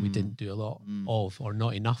 which we didn't do a lot of or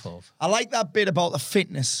not enough of. I like that bit about the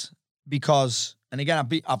fitness because, and again,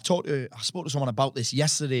 I spoke to someone about this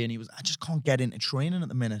yesterday, and I just can't get into training at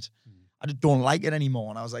the minute. I just don't like it anymore.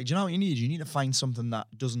 And I was like, do you know what you need? You need to find something that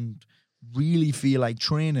doesn't really feel like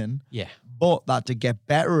training, Yeah. but that to get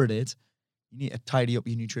better at it, you need to tidy up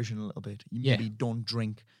your nutrition a little bit. You Yeah. maybe don't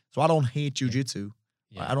drink. So I don't hate jujitsu.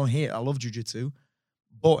 Yeah. I don't hate it. I love jujitsu.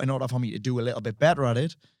 But in order for me to do a little bit better at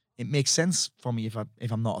it, it makes sense for me if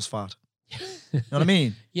I'm not as fat. You know what I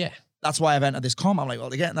mean? Yeah. That's why I've entered this comp. I'm like, well,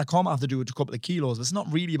 to get in that comp, I have to do a couple of kilos. But it's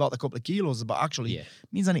not really about the couple of kilos, but actually Yeah. it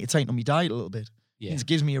means I need to tighten up my diet a little bit. Yeah. It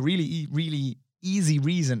gives me a really, really easy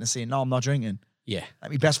reason to say, no, I'm not drinking. Yeah.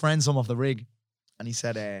 Like my best friend's some off the rig, and he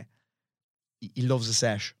said he loves a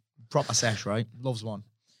sesh, proper sesh, right? Loves one.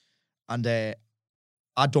 And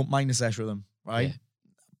I don't mind a sesh with him, right? Yeah.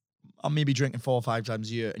 I'm maybe drinking 4 or 5 times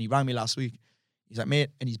a year. And he rang me last week. He's like, mate,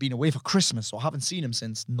 and he's been away for Christmas, so I haven't seen him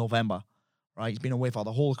since November, right? He's been away for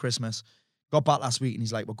the whole of Christmas. Got back last week, and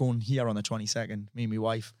he's like, we're going here on the 22nd, me and my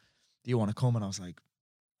wife. Do you want to come? And I was like,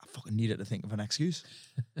 I fucking needed to think of an excuse.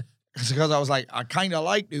 It's because I was like, I kind of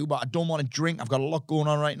like to, but I don't want to drink. I've got a lot going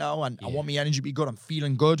on right now, and I want my energy to be good. I'm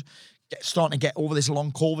feeling good. Starting to get over this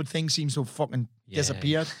long COVID thing seems to have fucking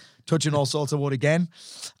disappeared. Touching all sorts of wood again.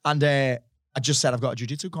 And I just said I've got a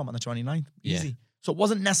jiu-jitsu comp on the 29th. Easy. Yeah. So it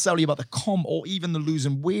wasn't necessarily about the comp or even the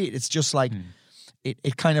losing weight. It's just like,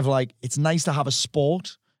 it kind of like, it's nice to have a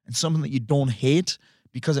sport and something that you don't hate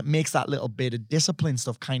because it makes that little bit of discipline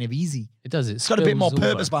stuff kind of easy. It does. It's got a bit more spills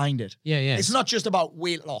purpose over. behind it. Yeah. It's not just about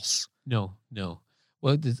weight loss. No.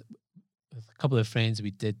 Well, there's a couple of friends,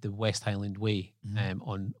 we did the West Highland Way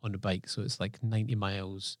on the bike. So it's like 90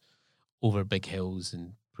 miles over big hills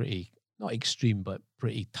and pretty, not extreme, but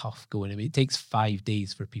pretty tough going. I mean, it takes 5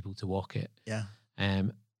 days for people to walk it. Yeah.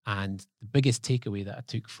 And the biggest takeaway that I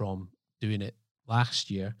took from doing it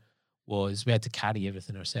last year was we had to carry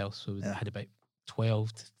everything ourselves. So I had about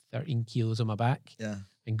 12 to 13 kilos on my back. Yeah.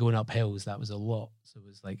 And going up hills, that was a lot. So it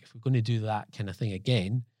was like, if we're going to do that kind of thing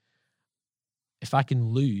again, if I can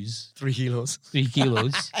lose 3 kilos. 3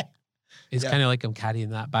 kilos, it's Yeah. kind of like I'm carrying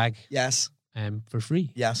that bag Yes. for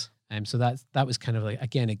free. Yes. So that was kind of like,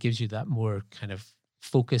 again, it gives you that more kind of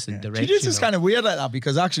focus and direction. Jiu-jitsu is kind of weird like that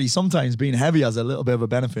because actually sometimes being heavy has a little bit of a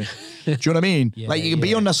benefit. Do you know what I mean? Yeah, like you can be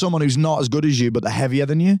yeah. under someone who's not as good as you, but they're heavier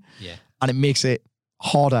than you, Yeah, and it makes it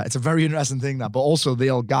harder. It's a very interesting thing that, but also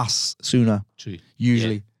they'll gas sooner true.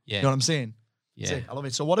 usually. Yeah. You know what I'm saying? Yeah. Sick. I love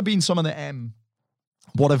it. So what have been some of the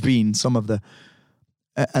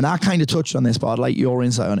and I kind of touched on this, but I'd like your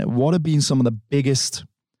insight on it. What have been some of the biggest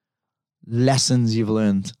lessons you've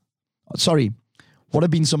learned? Sorry, what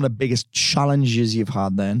have been some of the biggest challenges you've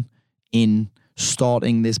had then in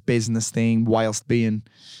starting this business thing whilst being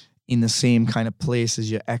in the same kind of place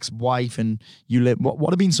as your ex-wife and you live?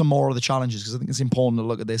 What have been some more of the challenges? Because I think it's important to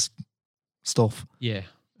look at this stuff. Yeah.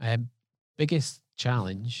 Biggest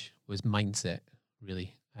challenge was mindset,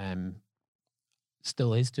 really.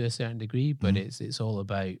 Still is to a certain degree, but it's all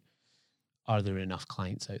about, are there enough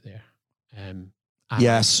clients out there?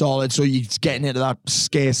 Yeah, solid. So you're getting into that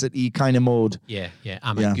scarcity kind of mode. Yeah.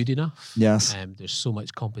 Am I good enough? Yes. There's so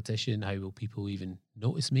much competition. How will people even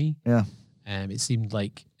notice me? Yeah. It seemed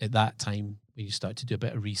like at that time, when you start to do a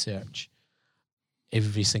bit of research,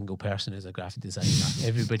 every single person is a graphic designer.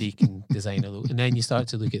 Everybody can design a logo. And then you start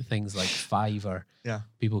to look at things like Fiverr. Yeah.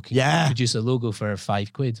 People can Yeah. produce a logo for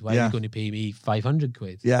 £5. Why are Yeah. you going to pay me 500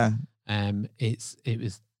 quid? Yeah. It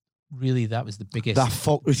was really, that was the biggest. That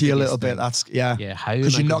fucked with you a biggest little bit. thing. That's, yeah. Yeah. How?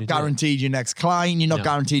 Because am I you're gonna not do it? guaranteed your next client. You're not No.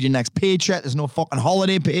 guaranteed your next paycheck. There's no fucking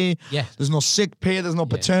holiday pay. Yeah. There's no sick pay. There's no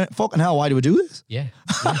paternity. Fucking hell, why do we do this? Yeah.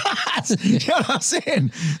 You know what I'm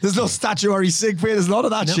saying? There's no statutory sick pay. There's none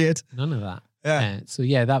of that No, shit. None of that. Yeah. So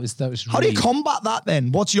yeah, that was really. How do you combat that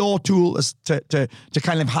then? What's your tool to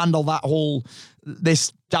kind of handle that whole,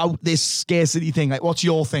 this doubt, this scarcity thing? Like, what's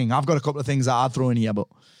your thing? I've got a couple of things that I'd throw in here, but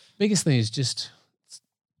biggest thing is just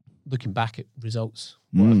looking back at results,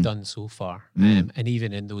 what I've done so far. And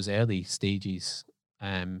even in those early stages,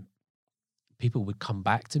 people would come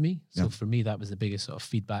back to me. So for me, that was the biggest sort of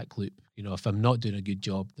feedback loop. You know, if I'm not doing a good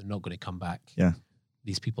job, they're not going to come back. Yeah.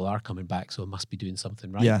 These people are coming back, so I must be doing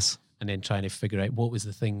something right. yes. And then trying to figure out what was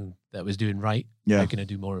the thing that I was doing right. Yeah. How can I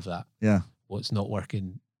do more of that? Yeah. What's not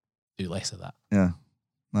working, do less of that. Yeah.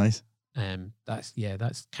 Nice.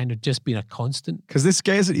 That's kind of just been a constant. Because this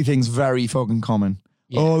scarcity thing's very fucking common.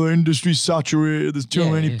 Yeah. Oh, the industry's saturated. There's too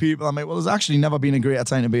Yeah, many yeah. people. I'm like, well, there's actually never been a greater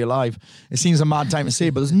time to be alive. It seems a mad time to say,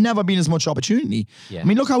 but there's never been as much opportunity. Yeah. I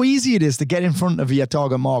mean, look how easy it is to get in front of your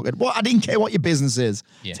target market. Well, I didn't care what your business is.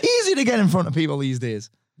 Yeah. It's easy to get in front of people these days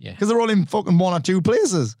Yeah. because they're all in fucking one or two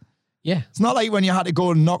places. Yeah. It's not like when you had to go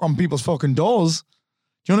and knock on people's fucking doors.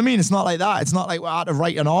 Do you know what I mean? It's not like that. It's not like I had to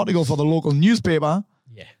write an article for the local newspaper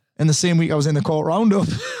Yeah. in the same week I was in the court roundup.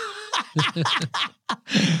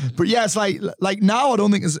 But yeah, it's like now I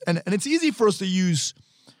don't think it's, and it's easy for us to use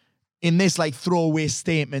in this like throwaway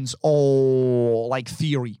statements or like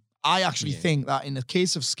theory. I actually think that in the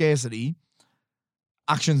case of scarcity,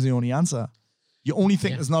 action's the only answer. You only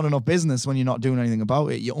think there's not enough business when you're not doing anything about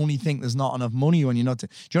it. You only think there's not enough money when you're not. Do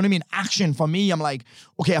you know what I mean? Action for me, I'm like,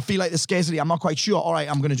 okay, I feel like there's scarcity. I'm not quite sure. All right,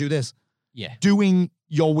 I'm going to do this. Yeah. Doing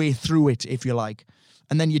your way through it, if you like.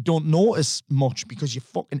 And then you don't notice much because you're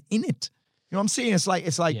fucking in it. You know what I'm saying? It's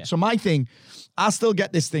like, so my thing, I still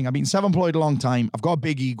get this thing. I've been self-employed a long time. I've got a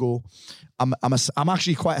big ego. I'm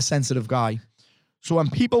actually quite a sensitive guy. So when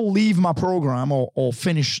people leave my program or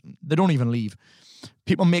finish, they don't even leave.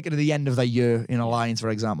 People make it to the end of their year in Alliance, for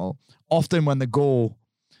example. Often when they go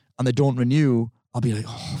and they don't renew, I'll be like,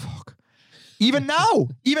 oh, fuck. Even now,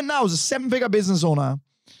 as a 7-figure business owner,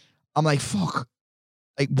 I'm like, fuck.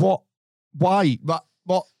 Like, what? Why? What?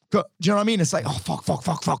 Do you know what I mean? It's like, oh,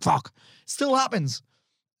 fuck. Still happens.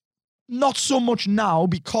 Not so much now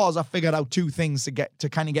because I figured out 2 things to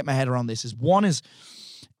kind of get my head around this. One is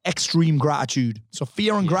extreme gratitude. So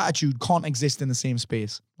fear and gratitude can't exist in the same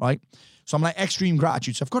space, right? So I'm like, extreme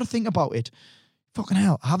gratitude. So I've got to think about it. Fucking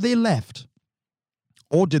hell, have they left?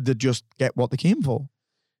 Or did they just get what they came for?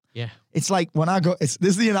 Yeah. It's like when this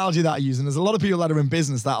is the analogy that I use, and there's a lot of people that are in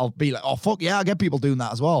business that'll be like, oh, fuck yeah, I get people doing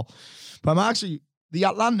that as well. But I'm actually, the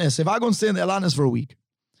Atlantis, if I go and stay in the Atlantis for a week,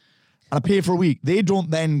 and I pay for a week, they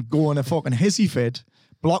don't then go in a fucking hissy fit,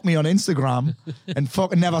 block me on Instagram, and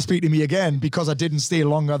fucking never speak to me again because I didn't stay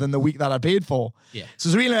longer than the week that I paid for. Yeah. So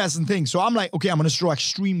it's a really interesting thing. So I'm like, okay, I'm going to show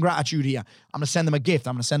extreme gratitude here. I'm going to send them a gift.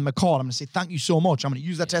 I'm going to send them a card. I'm going to say, thank you so much. I'm going to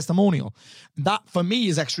use that testimonial. That for me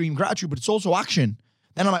is extreme gratitude, but it's also action.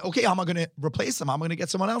 Then I'm like, okay, how am I going to replace them? How am I going to get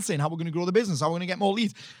someone else in? How are we going to grow the business? How are we going to get more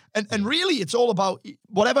leads? And really, it's all about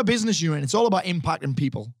whatever business you're in. It's all about impacting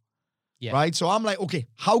people. Yeah. Right? So I'm like, okay,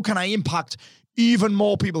 how can I impact even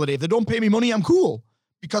more people today? If they don't pay me money, I'm cool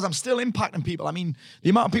because I'm still impacting people. I mean,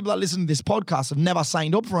 the amount of people that listen to this podcast have never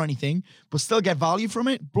signed up for anything, but still get value from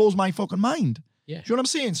it blows my fucking mind. Yeah. Do you know what I'm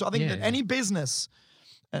saying? So I think that any business,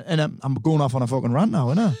 and I'm going off on a fucking rant now,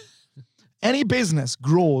 innit? Any business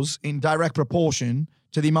grows in direct proportion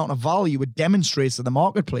to the amount of value it demonstrates to the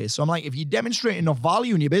marketplace. So I'm like, if you demonstrate enough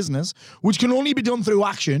value in your business, which can only be done through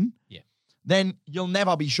action, then you'll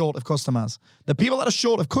never be short of customers. The people that are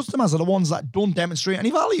short of customers are the ones that don't demonstrate any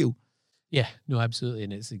value. Yeah, no, absolutely.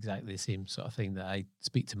 And it's exactly the same sort of thing that I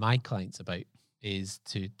speak to my clients about is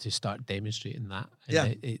to start demonstrating that.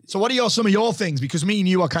 And So what are some of your things? Because me and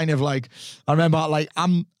you are kind of like, I remember like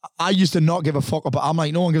I used to not give a fuck about, I'm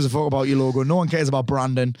like, no one gives a fuck about your logo. No one cares about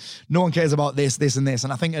branding. No one cares about this, and this.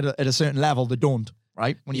 And I think at a certain level, they don't,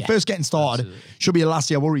 right? When you're first getting started, should be the last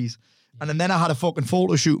of your worries. And then I had a fucking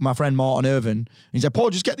photo shoot with my friend Martin Irvin. And he said,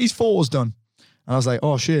 Paul, just get these photos done. And I was like,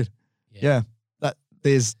 oh shit. Yeah.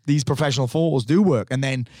 These professional photos do work. And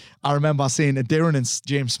then I remember saying to Darren and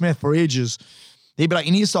James Smith for ages, they'd be like,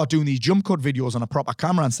 you need to start doing these jump cut videos on a proper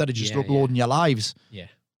camera instead of just uploading your lives. Yeah.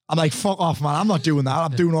 I'm like, fuck off, man. I'm not doing that.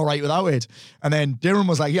 I'm doing all right without it. And then Darren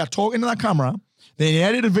was like, yeah, talk into that camera. Then he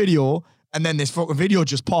edited a video. And then this fucking video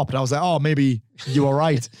just popped. I was like, oh, maybe you were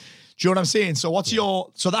right. Do you know what I'm saying? So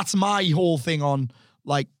so that's my whole thing on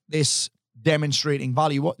like this demonstrating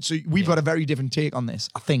value. So we've got a very different take on this,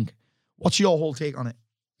 I think. What's your whole take on it?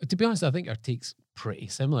 To be honest, I think our take's pretty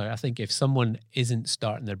similar. I think if someone isn't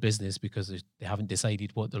starting their business because they haven't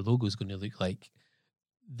decided what their logo is going to look like,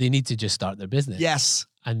 they need to just start their business. Yes.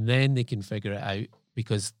 And then they can figure it out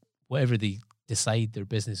because whatever they decide their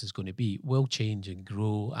business is going to be will change and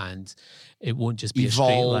grow and it won't just be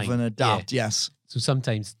evolve a straight line. And adapt, yes. So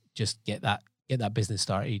sometimes just get that business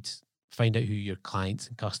started, find out who your clients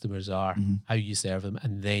and customers are, how you serve them,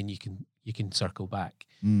 and then you can circle back.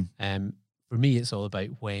 For me, it's all about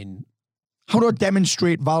how do I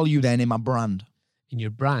demonstrate value then in my brand? In your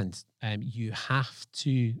brand, you have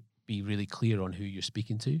to be really clear on who you're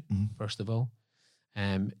speaking to, first of all.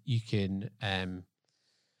 You can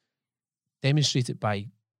demonstrate it by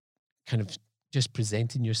kind of just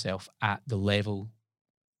presenting yourself at the level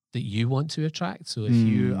that you want to attract. So if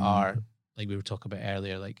you are, like we were talking about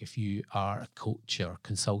earlier, like if you are a coach or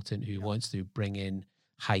consultant who wants to bring in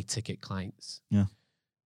high ticket clients,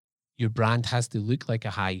 your brand has to look like a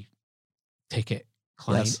high ticket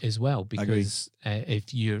client as well. Because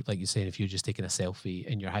if you're, like you're saying, if you're just taking a selfie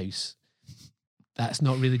in your house, that's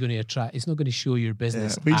not really going to attract, it's not going to show your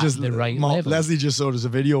business at the right level. Leslie just showed us a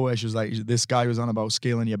video where she was like, this guy was on about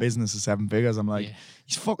scaling your business to 7 figures. I'm like,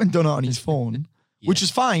 he's fucking done it on his phone, which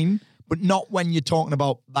is fine, but not when you're talking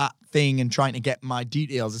about that thing and trying to get my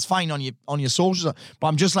details. It's fine on your socials, but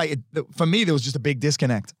I'm just like, for me, there was just a big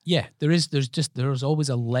disconnect. Yeah, there's always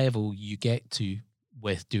a level you get to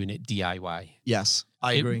with doing it DIY. Yes,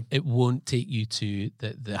 I agree. It won't take you to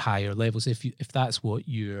the higher levels. If that's what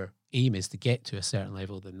your aim is, to get to a certain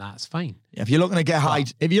level, then that's fine. Yeah, if you're looking to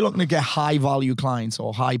get high value clients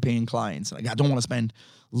or high paying clients, like I don't want to spend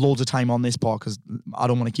loads of time on this part because I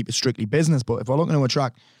don't want to keep it strictly business. But if we're looking to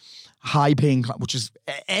attract high paying, which is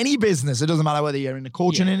any business, it doesn't matter whether you're in the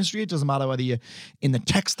coaching industry, it doesn't matter whether you're in the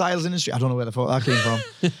textiles industry. I don't know where the fuck that came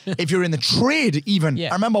from. If you're in the trade, even.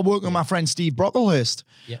 I remember working with my friend Steve Brocklehurst,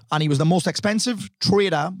 and he was the most expensive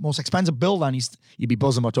trader, most expensive builder, and you'd be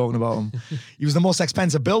buzzing about talking about him. He was the most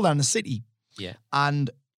expensive builder in the city. Yeah. And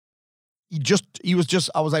he was just,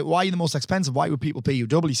 I was like, why are you the most expensive? Why would people pay you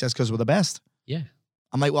double? He says, because we're the best. Yeah.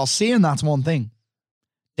 I'm like, well, saying that's one thing.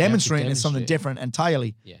 Demonstrating is something demonstrate. different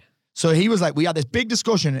entirely. Yeah. So he was like, we had this big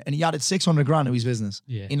discussion and he added 600 grand to his business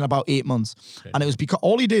Yeah. in about 8 months. Correct. And it was because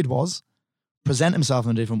all he did was present himself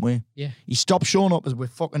in a different way. Yeah. He stopped showing up as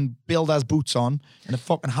with fucking builder's boots on and a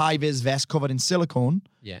fucking high-vis vest covered in silicone.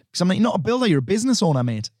 Yeah. Because I'm like, you're not a builder, you're a business owner,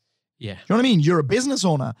 mate. Yeah. You know what I mean? You're a business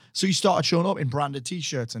owner. So you started showing up in branded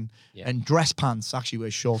t-shirts and Yeah. dress pants. Actually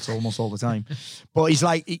wears shorts almost all the time. But he's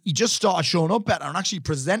like, he just started showing up better and actually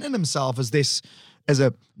presenting himself as this, as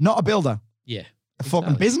a, not a builder, Yeah. a fucking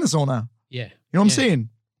Exactly. business owner. Yeah. You know what I'm Yeah. saying?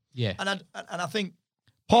 Yeah. And I think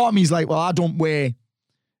part of me is like, well, I don't wear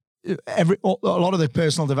a lot of the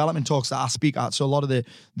personal development talks that I speak at. So a lot of the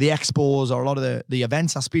expos or a lot of the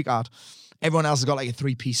events I speak at, everyone else has got like a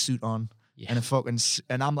 3-piece suit on Yeah. and a fucking,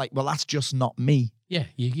 and I'm like, well, that's just not me. Yeah.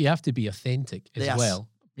 You have to be authentic as Yes. well.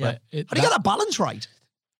 Yeah. But it, How do you get that balance right?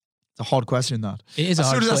 It's a hard question, that. It is As a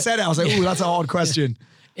soon hard as I que- said it, I was like, oh, that's a hard question.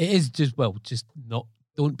 It is just, well, just not,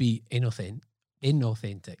 don't be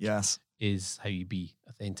inauthentic. Yes. Is how you be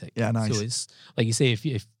authentic. Yeah, nice. So it's like you say,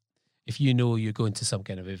 if you know you're going to some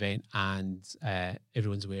kind of event and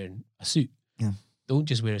everyone's wearing a suit, Yeah. don't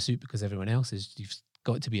just wear a suit because everyone else is. You've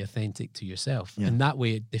got to be authentic to yourself, Yeah. and that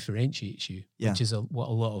way it differentiates you, Yeah. which is what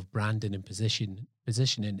a lot of branding and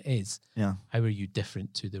positioning is. Yeah. How are you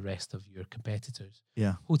different to the rest of your competitors?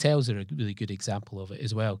 Yeah. Hotels are a really good example of it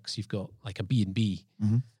as well, because you've got like a B&B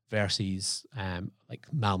Mhm. versus like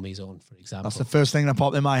Malmaison, for example. That's the first thing that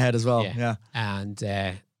popped in my head as well. Yeah. Yeah.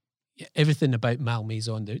 And everything about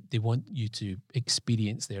Malmaison, they want you to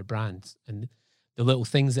experience their brand, and the little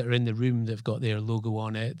things that are in the room that've got their logo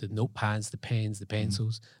on it, the notepads, the pens, the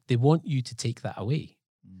pencils, they want you to take that away.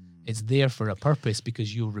 It's there for a purpose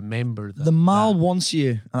because you'll remember that. The Mal that- wants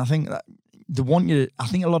you, and I think that they want you to, I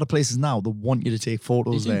think a lot of places now, they want you to take they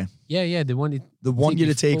photos do. there. Yeah, they want you. They want you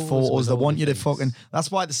to take photos photos. with They all want the you to things. fucking,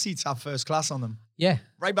 that's why the seats have first class on them. Yeah,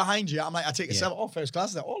 Right behind you, I'm like, I take a Yeah. selfie. Oh, first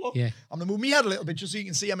class. Oh, look. Yeah. I'm going to move my head a little bit just so you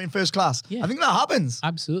can see I'm in first class. Yeah. I think that happens.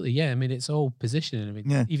 absolutely. Yeah, I mean, it's all positioning. I mean,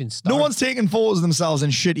 Yeah. even No Star- one's taking photos of themselves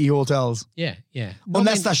in shitty hotels. Yeah, yeah. No,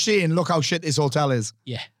 Unless I mean- they're saying, look how shit this hotel is.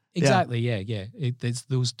 Yeah, exactly. Yeah. It's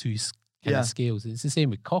those two kind Yeah. of scales. It's the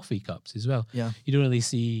same with coffee cups as well. Yeah. You don't really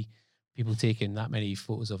see people taking that many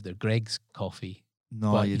photos of their Greg's coffee.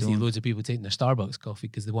 No, but you see don't. loads of people taking their Starbucks coffee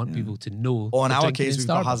because they want Yeah. people to know. Or in they're our drinking case, in we've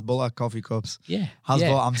got Starbucks. Hasbulla coffee cups. Yeah. Hasbulla,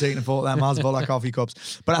 yeah. I'm taking a photo of them Hasbulla coffee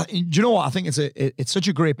cups. But do you know what? I think it's such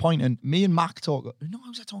a great point. And me and Mac talk. No, I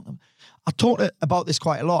was talking about. I talked about this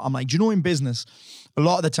quite a lot. I'm like, do you know, in business, a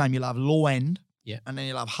lot of the time you'll have low end, Yeah. and then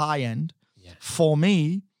you'll have high end. Yeah. For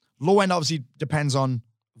me, low end obviously depends on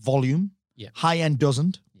volume. Yeah. High end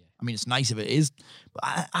doesn't. Yeah. I mean, it's nice if it is,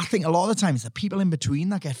 but I think a lot of the time it's the people in between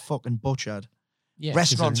that get fucking butchered. Yeah, 'cause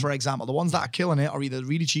Restaurants, they're- for example, the ones that are killing it are either the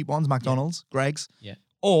really cheap ones, McDonald's, Greg's, Yeah.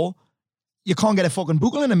 or you can't get a fucking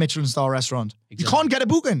booking in a Michelin star restaurant. Exactly. You can't get a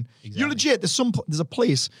booking. You're Exactly. legit. There's a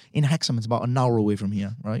place in Hexham. It's about an hour away from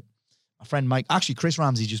here, right? My friend Mike, actually Chris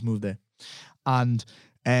Ramsey just moved there, and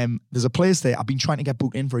there's a place there. I've been trying to get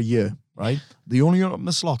booked in for a year, right? They only open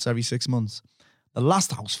the slots every 6 months. The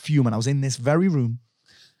last I was fuming. I was in this very room,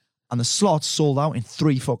 and the slots sold out in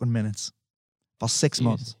 3 fucking minutes for 6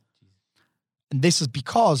 months. And this is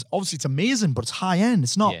because obviously it's amazing, but it's high end.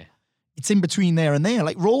 It's not. Yeah. It's in between there and there.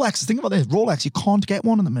 Like Rolex, think about this. Rolex, you can't get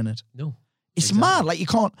one in a minute. No. It's Exactly. mad. Like you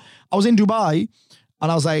can't. I was in Dubai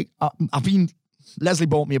and I was like, Leslie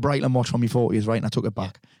bought me a Breitling watch for me 40s, right? And I took it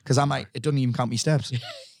back because I'm like, it doesn't even count me steps.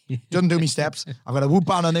 Doesn't do me steps. I've got a whoop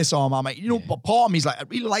band on this arm. I'm like, you know, but part of me's like, I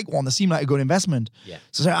really like one. They seem like a good investment. Yeah.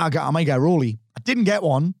 So I might get a Rolly. I didn't get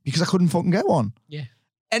one because I couldn't fucking get one. Yeah.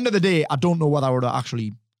 End of the day, I don't know whether I would have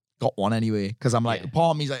actually got one anyway. Because I'm like, Yeah.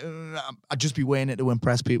 part of me's like, I'd just be wearing it to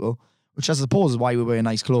impress people, which I suppose is why we wear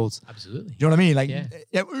nice clothes. Absolutely. Do you know what I mean? Like, Yeah.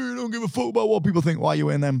 you don't give a fuck about what people think. Why are you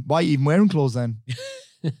wearing them? Why are you even wearing clothes then?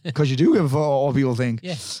 Because you do give a fuck about what people think.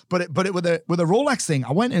 Yeah. But with a Rolex thing,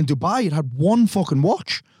 I went in Dubai. It had one fucking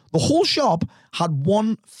watch. The whole shop had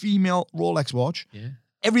one female Rolex watch. Yeah.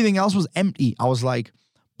 Everything else was empty. I was like,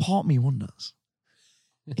 part of me wonders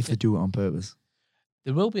if they do it on purpose.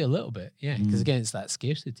 There will be a little bit, yeah, because again, it's that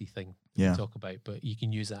scarcity thing Yeah. we talk about, but you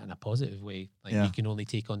can use that in a positive way. Like Yeah. you can only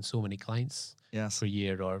take on so many clients Yes. per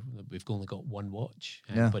year, or we've only got one watch,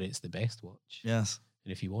 Yeah. but it's the best watch. Yes.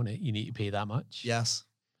 And if you want it, you need to pay that much. Yes.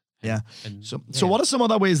 And- Yeah. And So yeah. what are some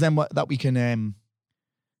other ways then that we can?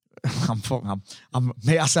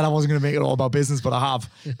 Mate, I said I wasn't going to make it all about business, but I have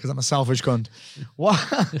because I'm a selfish cunt.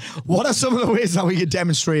 What are some of the ways that we can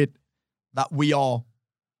demonstrate that we are,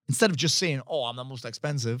 instead of just saying, "Oh, I'm the most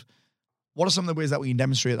expensive"? What are some of the ways that we can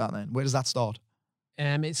demonstrate that? Then where does that start?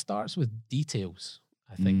 It starts with details.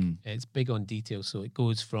 I think Mm. it's big on details. So it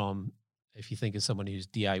goes from if you think of someone who's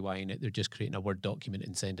DIYing it, they're just creating a Word document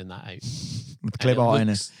and sending that out. With clip art in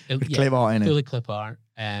it. With clip art in it. Fully clip art.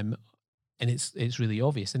 And it's really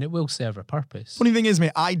obvious, and it will serve a purpose. Funny thing is,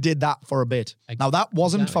 mate, I did that for a bit. Now, that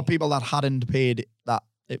wasn't for Exactly. people that hadn't paid that.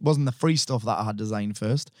 It wasn't the free stuff that I had designed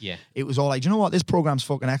first. Yeah. It was all like, do you know what? This program's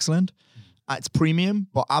fucking excellent. It's premium,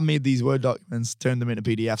 but I made these Word documents, turned them into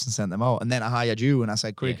PDFs and sent them out. And then I hired you and I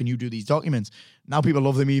said, Craig, Yeah. can you do these documents? Now people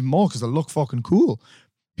love them even more because they look fucking cool.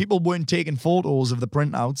 People weren't taking photos of the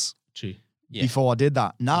printouts True. Yeah. before I did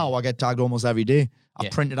that. Now I get tagged almost every day. I've Yeah.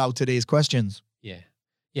 printed out today's questions. Yeah.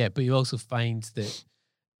 Yeah. But you also find that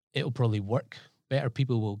it'll probably work better.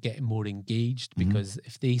 People will get more engaged Mhm. because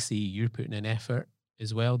if they see you're putting in effort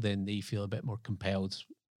as well, then they feel a bit more compelled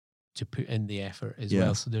to put in the effort as Yeah.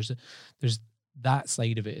 well. So there's that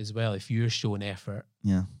side of it as well. If you're showing effort,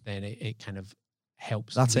 Yeah. then it kind of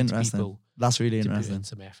helps. That's lead interesting. people That's really to put interesting. in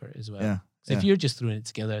some effort as well. Yeah. So if yeah. you're just throwing it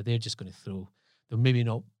together, they're just going to throw. They'll maybe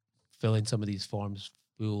not fill in some of these forms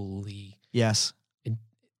fully Yes.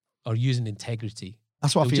 or using integrity.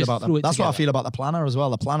 That's what I They'll feel just about throw them. it That's what I together. feel about the planner as well.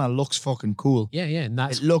 The planner looks fucking cool. Yeah, yeah, and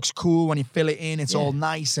that's It looks cool when you fill it in. It's Yeah. all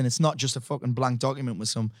nice and it's not just a fucking blank document with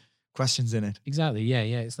some questions in it. exactly. Yeah,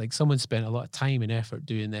 yeah. It's like someone spent a lot of time and effort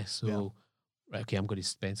doing this. So, Yeah. right, okay, I'm going to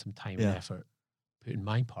spend some time Yeah. and effort putting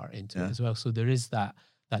my part into Yeah. it as well. So there is that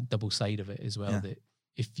double side of it as well. Yeah. That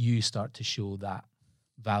if you start to show that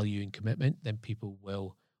value and commitment, then people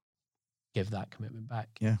will give that commitment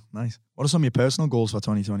back. Yeah, nice. What are some of your personal goals for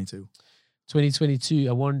 2022? 2022,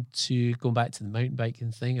 I want to go back to the mountain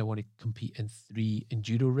biking thing. I want to compete in 3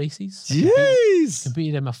 enduro races. I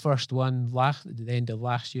competed in my first one at the end of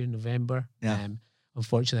last year in November. Yeah.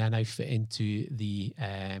 Unfortunately, I now fit into the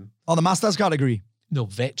Oh, the Masters category.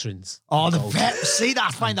 veterans. Oh, the called. vet. See,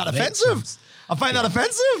 I find that offensive. Veterans. I find that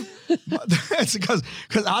offensive. It's because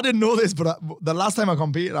I didn't know this, but the last time I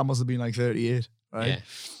competed, I must have been like 38, right? Yeah.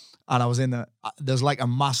 And I was in there's like a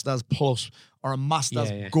Masters Plus or a Masters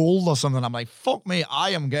Yeah, yeah. Gold or something. I'm like, fuck me,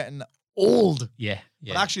 I am getting old. Yeah,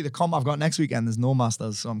 yeah. But actually, the comp I've got next weekend, there's no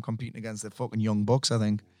Masters, so I'm competing against the fucking young bucks, I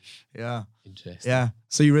think. Yeah, Interesting. yeah.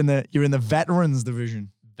 So you're in the veterans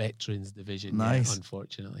division. Veterans division. Nice. Yeah,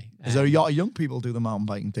 unfortunately. Is there a lot of young people do the mountain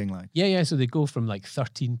biking thing like? Yeah, yeah. So they go from like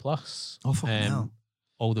 13 plus. Oh, fucking hell.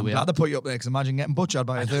 All the I'm way glad up. to put you up there because imagine getting butchered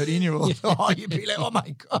by a 13-year-old. Oh, you'd be like, oh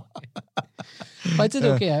my God. But I did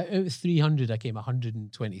okay. Out of 300, I came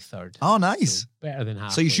 123rd. Oh, nice. So better than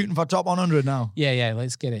half. So you're shooting for top 100 now? Yeah, yeah.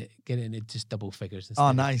 Let's get it into just double figures. Oh, instead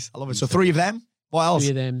of nice. I love it. So 3 3 of them? What else? 3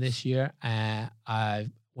 of them this year. I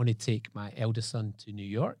want to take my eldest son to New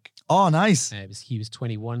York. Oh, nice. He was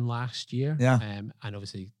 21 last year. Yeah. And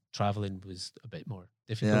obviously traveling was a bit more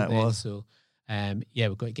difficult Yeah, it then. was. So, yeah,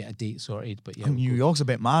 we've got to get a date sorted. But yeah, New we'll go- York's a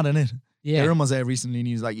bit mad, isn't it? Yeah. Aaron was there recently and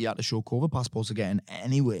he was like, you had to show COVID passports to get in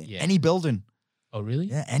anywhere. Yeah. Any building. Oh, really?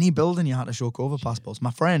 Yeah, any building you had to show COVID passports.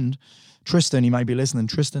 My friend, Tristan, he might be listening.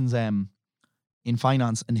 Tristan's in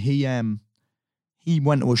finance and he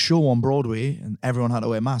went to a show on Broadway and everyone had to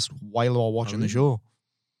wear masks while they were watching the really? show.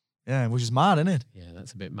 Yeah, which is mad, isn't it? Yeah,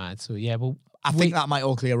 that's a bit mad. So, yeah, well, I think that might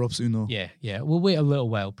all clear up soon though. Yeah, yeah. We'll wait a little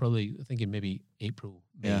while, probably thinking maybe April,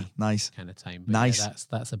 May Yeah, nice. kind of time. But Nice. Yeah,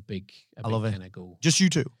 that's a big love it. kind of goal. Just you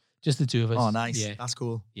two. Just the 2 of us. Oh, nice. Yeah, That's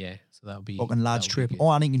cool. yeah. So that'll be Fucking lads that'll be trip. good.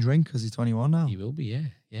 Oh, and he can drink because he's 21 now. He will be, yeah,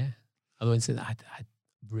 yeah. Although I said I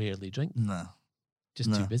rarely drink, No.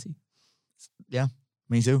 just No. too busy,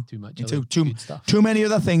 Me too. too much. Me other too. good stuff. Too many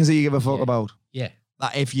other things that you give a fuck Yeah. about. Yeah,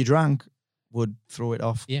 That if you drank, would throw it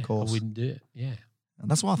off yeah. course. I wouldn't do it. Yeah,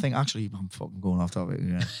 And that's why I think, actually, I'm fucking going off topic.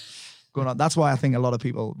 Yeah. That's why I think a lot of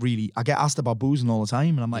people really, I get asked about boozing all the time.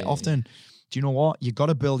 And I'm like, Yeah, often, do you know what? You got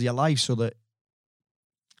to build your life so that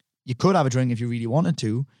you could have a drink if you really wanted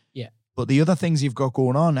to. Yeah. But the other things you've got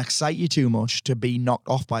going on excite you too much to be knocked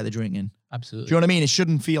off by the drinking. absolutely. Do you know what I mean? It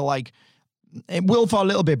shouldn't feel like, it will for a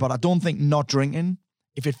little bit, but I don't think not drinking,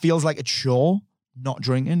 if it feels like it's chore, not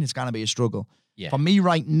drinking, it's going to be a struggle. Yeah, For me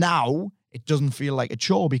right now, it doesn't feel like a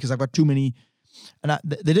chore because I've got too many, and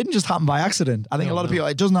they didn't just happen by accident. I think No, a lot of no. people,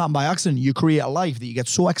 it doesn't happen by accident. You create a life that you get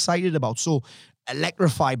so excited about, so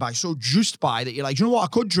electrified by, so juiced by that you're like, you know what, I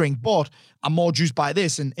could drink, but I'm more juiced by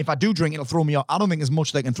this. And if I do drink, it'll throw me off. I don't think there's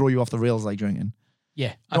much that can throw you off the rails like drinking. yeah.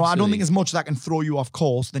 No, I don't absolutely. think there's much that can throw you off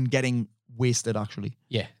course than getting wasted, actually.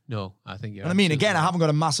 Yeah, no. I think you're. And I mean, again, I haven't got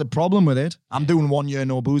a massive problem with it. I'm doing 1 year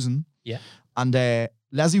no boozing. Yeah. And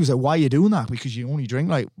Leslie was like, why are you doing that? Because you only drink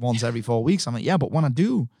like once every 4 weeks. I'm like, yeah, but when I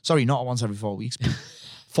do, sorry, not once every 4 weeks, but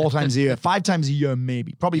 4 times a year, 5 times a year,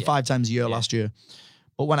 maybe, probably 5 times a year Yeah. last year.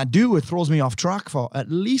 But when I do, it throws me off track for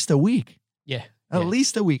at least a week. Yeah, At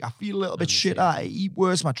least a week. I feel a little bit shitter. I eat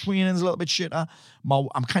worse. My training's a little bit shitter.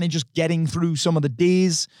 I'm kind of just getting through some of the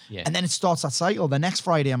days. Yeah. And then it starts that cycle. The next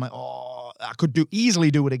Friday, I'm like, oh, I could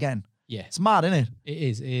easily do it again. Yeah. It's mad, isn't it?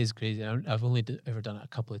 It is crazy. I've only ever done it a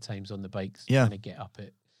couple of times on the bikes. Yeah. Kind of get up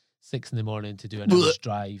at 6 a.m. to do an hour's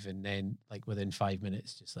drive, and then like within 5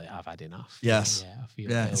 minutes, just like I've had enough. Yes. Yeah, I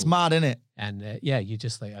feel Yeah, ill. it's mad, isn't it? And you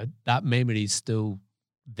just like that memory is still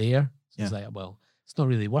there. So it's like, well, it's not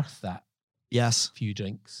really worth that Yes. few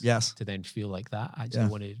drinks. Yes. To then feel like that. I just Yeah.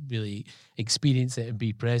 want to really experience it and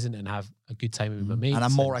be present and have a good time with my mates. And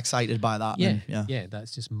I'm more excited by that. Yeah, than- yeah,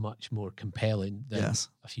 that's just much more compelling than Yes.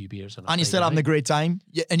 a few beers on a And you're still Friday having a night. great time.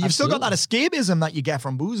 Yeah, and you've still got that escapism that you get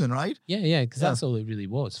from boozing, right? Yeah, because Yeah. that's all it really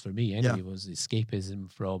was for me. Anyway, Yeah. was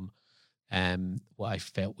escapism from what I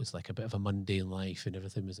felt was like a bit of a mundane life, and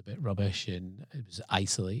everything was a bit rubbish, and it was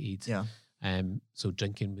isolated. Yeah. So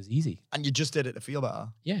drinking was easy. And you just did it to feel better.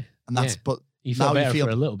 Yeah, And that's, yeah. but you now felt you better feel-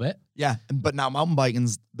 for a little bit. yeah. But now mountain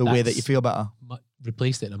biking's the way that you That's- feel better.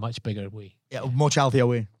 Replaced it in a much bigger way. Yeah, a much healthier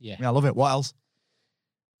way. Yeah. I love it. What else?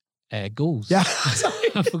 Goals. Yeah.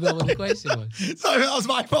 I forgot what the question was. Sorry, that was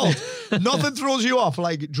my fault. Nothing throws you off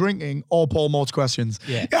like drinking or Paul Mort's questions.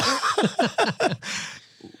 Yeah.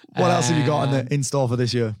 What else have you got in store for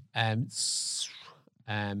this year? I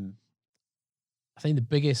think the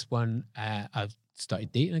biggest one, I've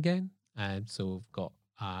started dating again, and so I've got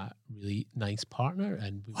a really nice partner.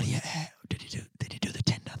 And Oh yeah, did you do the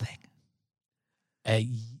Tinder thing?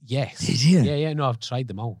 Yes. Did you? Yeah. No, I've tried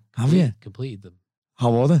them all. Have you? Completed them.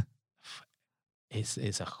 How was it?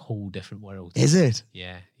 It's a whole different world. Is it?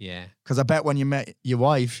 Yeah. Because I bet when you met your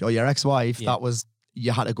wife or your ex-wife, Yeah. that was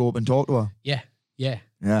you had to go up and talk to her. Yeah.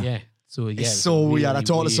 So yeah, It's was so a weird. I really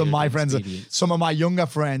talked to some of my weird friends, experience. some of my younger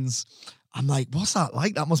friends. I'm like, what's that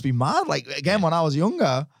like? That must be mad. Like again, when I was younger,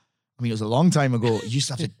 I mean, it was a long time ago. You used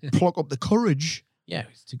to have to pluck up the courage Yeah, it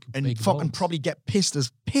took and big fucking balls. probably get pissed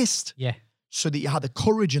as pissed, Yeah. so that you had the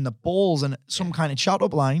courage and the balls and some kind of shout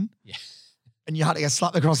up line, Yeah. and you had to get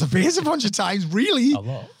slapped across the face a bunch of times, really. A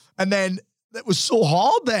lot. And then it was so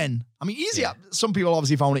hard then. I mean, easy. Yeah. Some people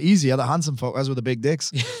obviously found it easier, the handsome fuckers with the big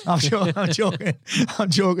dicks. I'm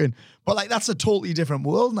joking. But like, that's a totally different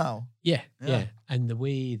world now. Yeah. Yeah. And the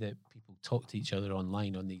way that people talk to each other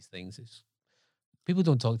online on these things is people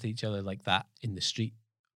don't talk to each other like that in the street,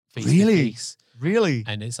 face Really? to face. Really?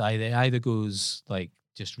 And it's either goes like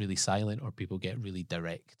just really silent, or people get really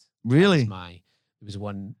direct. Really? There was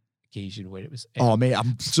one occasion where it was. Oh, mate,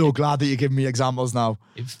 I'm so glad that you're giving me examples now.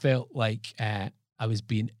 It felt like I was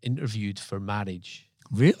being interviewed for marriage.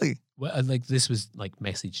 Really? Well, like this was like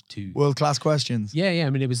message 2. World-class questions. Yeah. I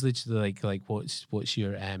mean, it was literally like what's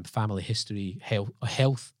your family history,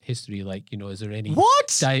 health history? Like, is there any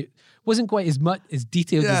What? diet? Wasn't quite as much as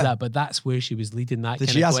detailed Yeah. as that, but that's where she was leading that. Did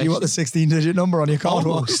kind she of ask you what the question. 16-digit number on your card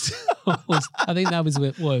was? Almost. Almost. I think that was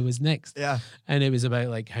what it was next. Yeah. And it was about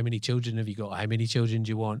like, how many children have you got? How many children do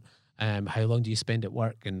you want? How long do you spend at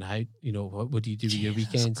work? And how, what do you do with your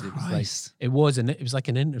weekends? Christ. It was like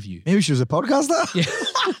an interview. Maybe she was a podcaster? Yeah.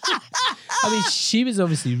 I mean, she was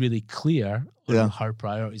obviously really clear on Yeah. her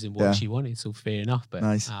priorities and what Yeah. she wanted. So fair enough, but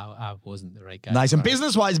Nice. I wasn't the right guy. Nice. And for her.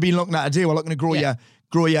 business-wise, been looking at a deal. We're looking to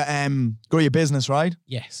grow your business, right?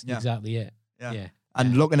 Yes, Yeah. exactly it. Yeah. Yeah.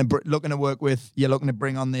 And looking to work with, you're looking to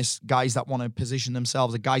bring on this guys that want to position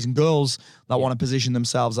themselves, the guys and girls that want to position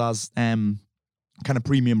themselves as kind of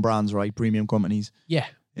premium brands, right? Premium companies. Yeah.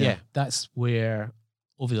 Yeah. That's where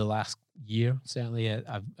over the last year, certainly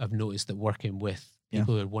I've noticed that working with Yeah.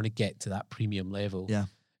 people who want to get to that premium level, Yeah.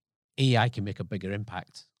 I can make a bigger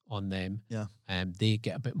impact on them. Yeah. They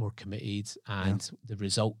get a bit more committed, and the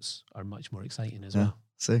results are much more exciting as Yeah. well.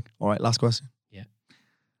 Sick. All right, last question. Yeah.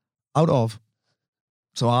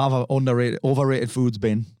 So I have an overrated foods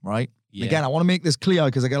bin, right? Yeah. Again, I want to make this clear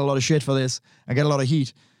because I get a lot of shit for this. I get a lot of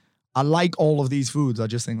heat. I like all of these foods. I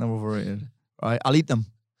just think they're overrated, right? I'll eat them.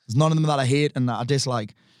 There's none of them that I hate and that I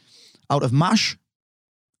dislike. Out of mash,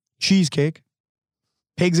 cheesecake,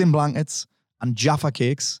 pigs in blankets, and Jaffa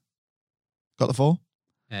cakes. Got the 4?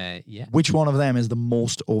 Yeah. Which one of them is the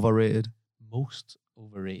most overrated? Most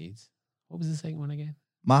overrated. What was the second one again?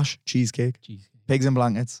 Mash, cheesecake, Cheesecake. pigs in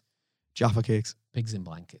blankets, Jaffa cakes. Pigs in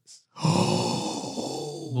blankets.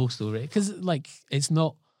 Most overrated. Because, like, it's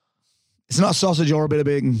not. It's not a sausage or a bit of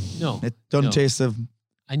bacon. No. It doesn't No. taste of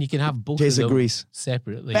And you can have both taste of of them grease.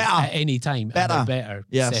 separately Better. at any time. Better. And they're better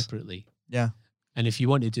Yes. separately. Yeah. And if you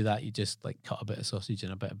want to do that, you just like cut a bit of sausage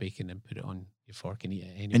and a bit of bacon and put it on your fork and eat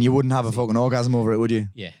it anyway. And you wouldn't have a fucking orgasm over it, would you?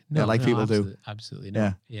 Yeah. like people do. Absolutely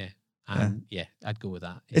not. Yeah. And I'd go with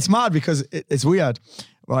that. Yeah. It's mad because it's weird,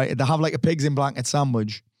 right? They have like a pigs in blanket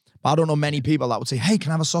sandwich, But I don't know many people that would say, hey,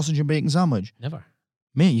 can I have a sausage and bacon sandwich? Never.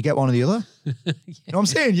 Mate, you get one or the other. You know what I'm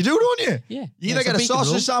saying? You do, don't you? Yeah. You either it's get a bacon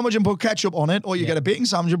sausage roll. sandwich and put ketchup on it, or you Yeah. get a bacon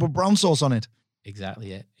sandwich and put brown sauce on it.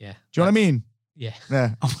 Exactly it. Yeah. Do you know what I mean? Yeah.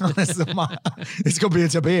 Yeah, I'm honest. It's gonna be a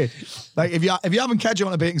debate. Like if you haven't ketchup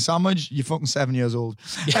on a bacon sandwich, you're fucking 7 years old.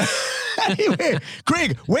 Anyway,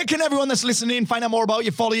 Craig, where can everyone that's listening find out more about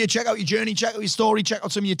you, follow you, check out your journey, check out your story, check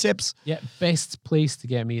out some of your tips? Yeah. Best place to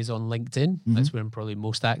get me is on LinkedIn. That's where I'm probably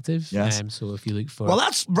most active. Yes. So if you look for Well,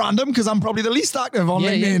 that's random because I'm probably the least active on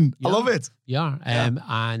Yeah, yeah, LinkedIn. you I love are. it. You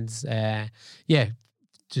are.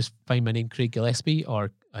 Just find my name, Craig Gillespie,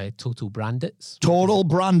 or Total Brandits. Total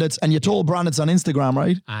Brandits, and you're Total Brandits on Instagram,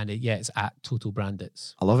 right? And it's at Total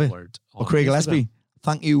Brandits. I love it. Word Well, on Craig Instagram. Gillespie,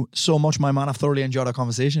 thank you so much, my man. I've thoroughly enjoyed our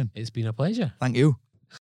conversation. It's been a pleasure. Thank you.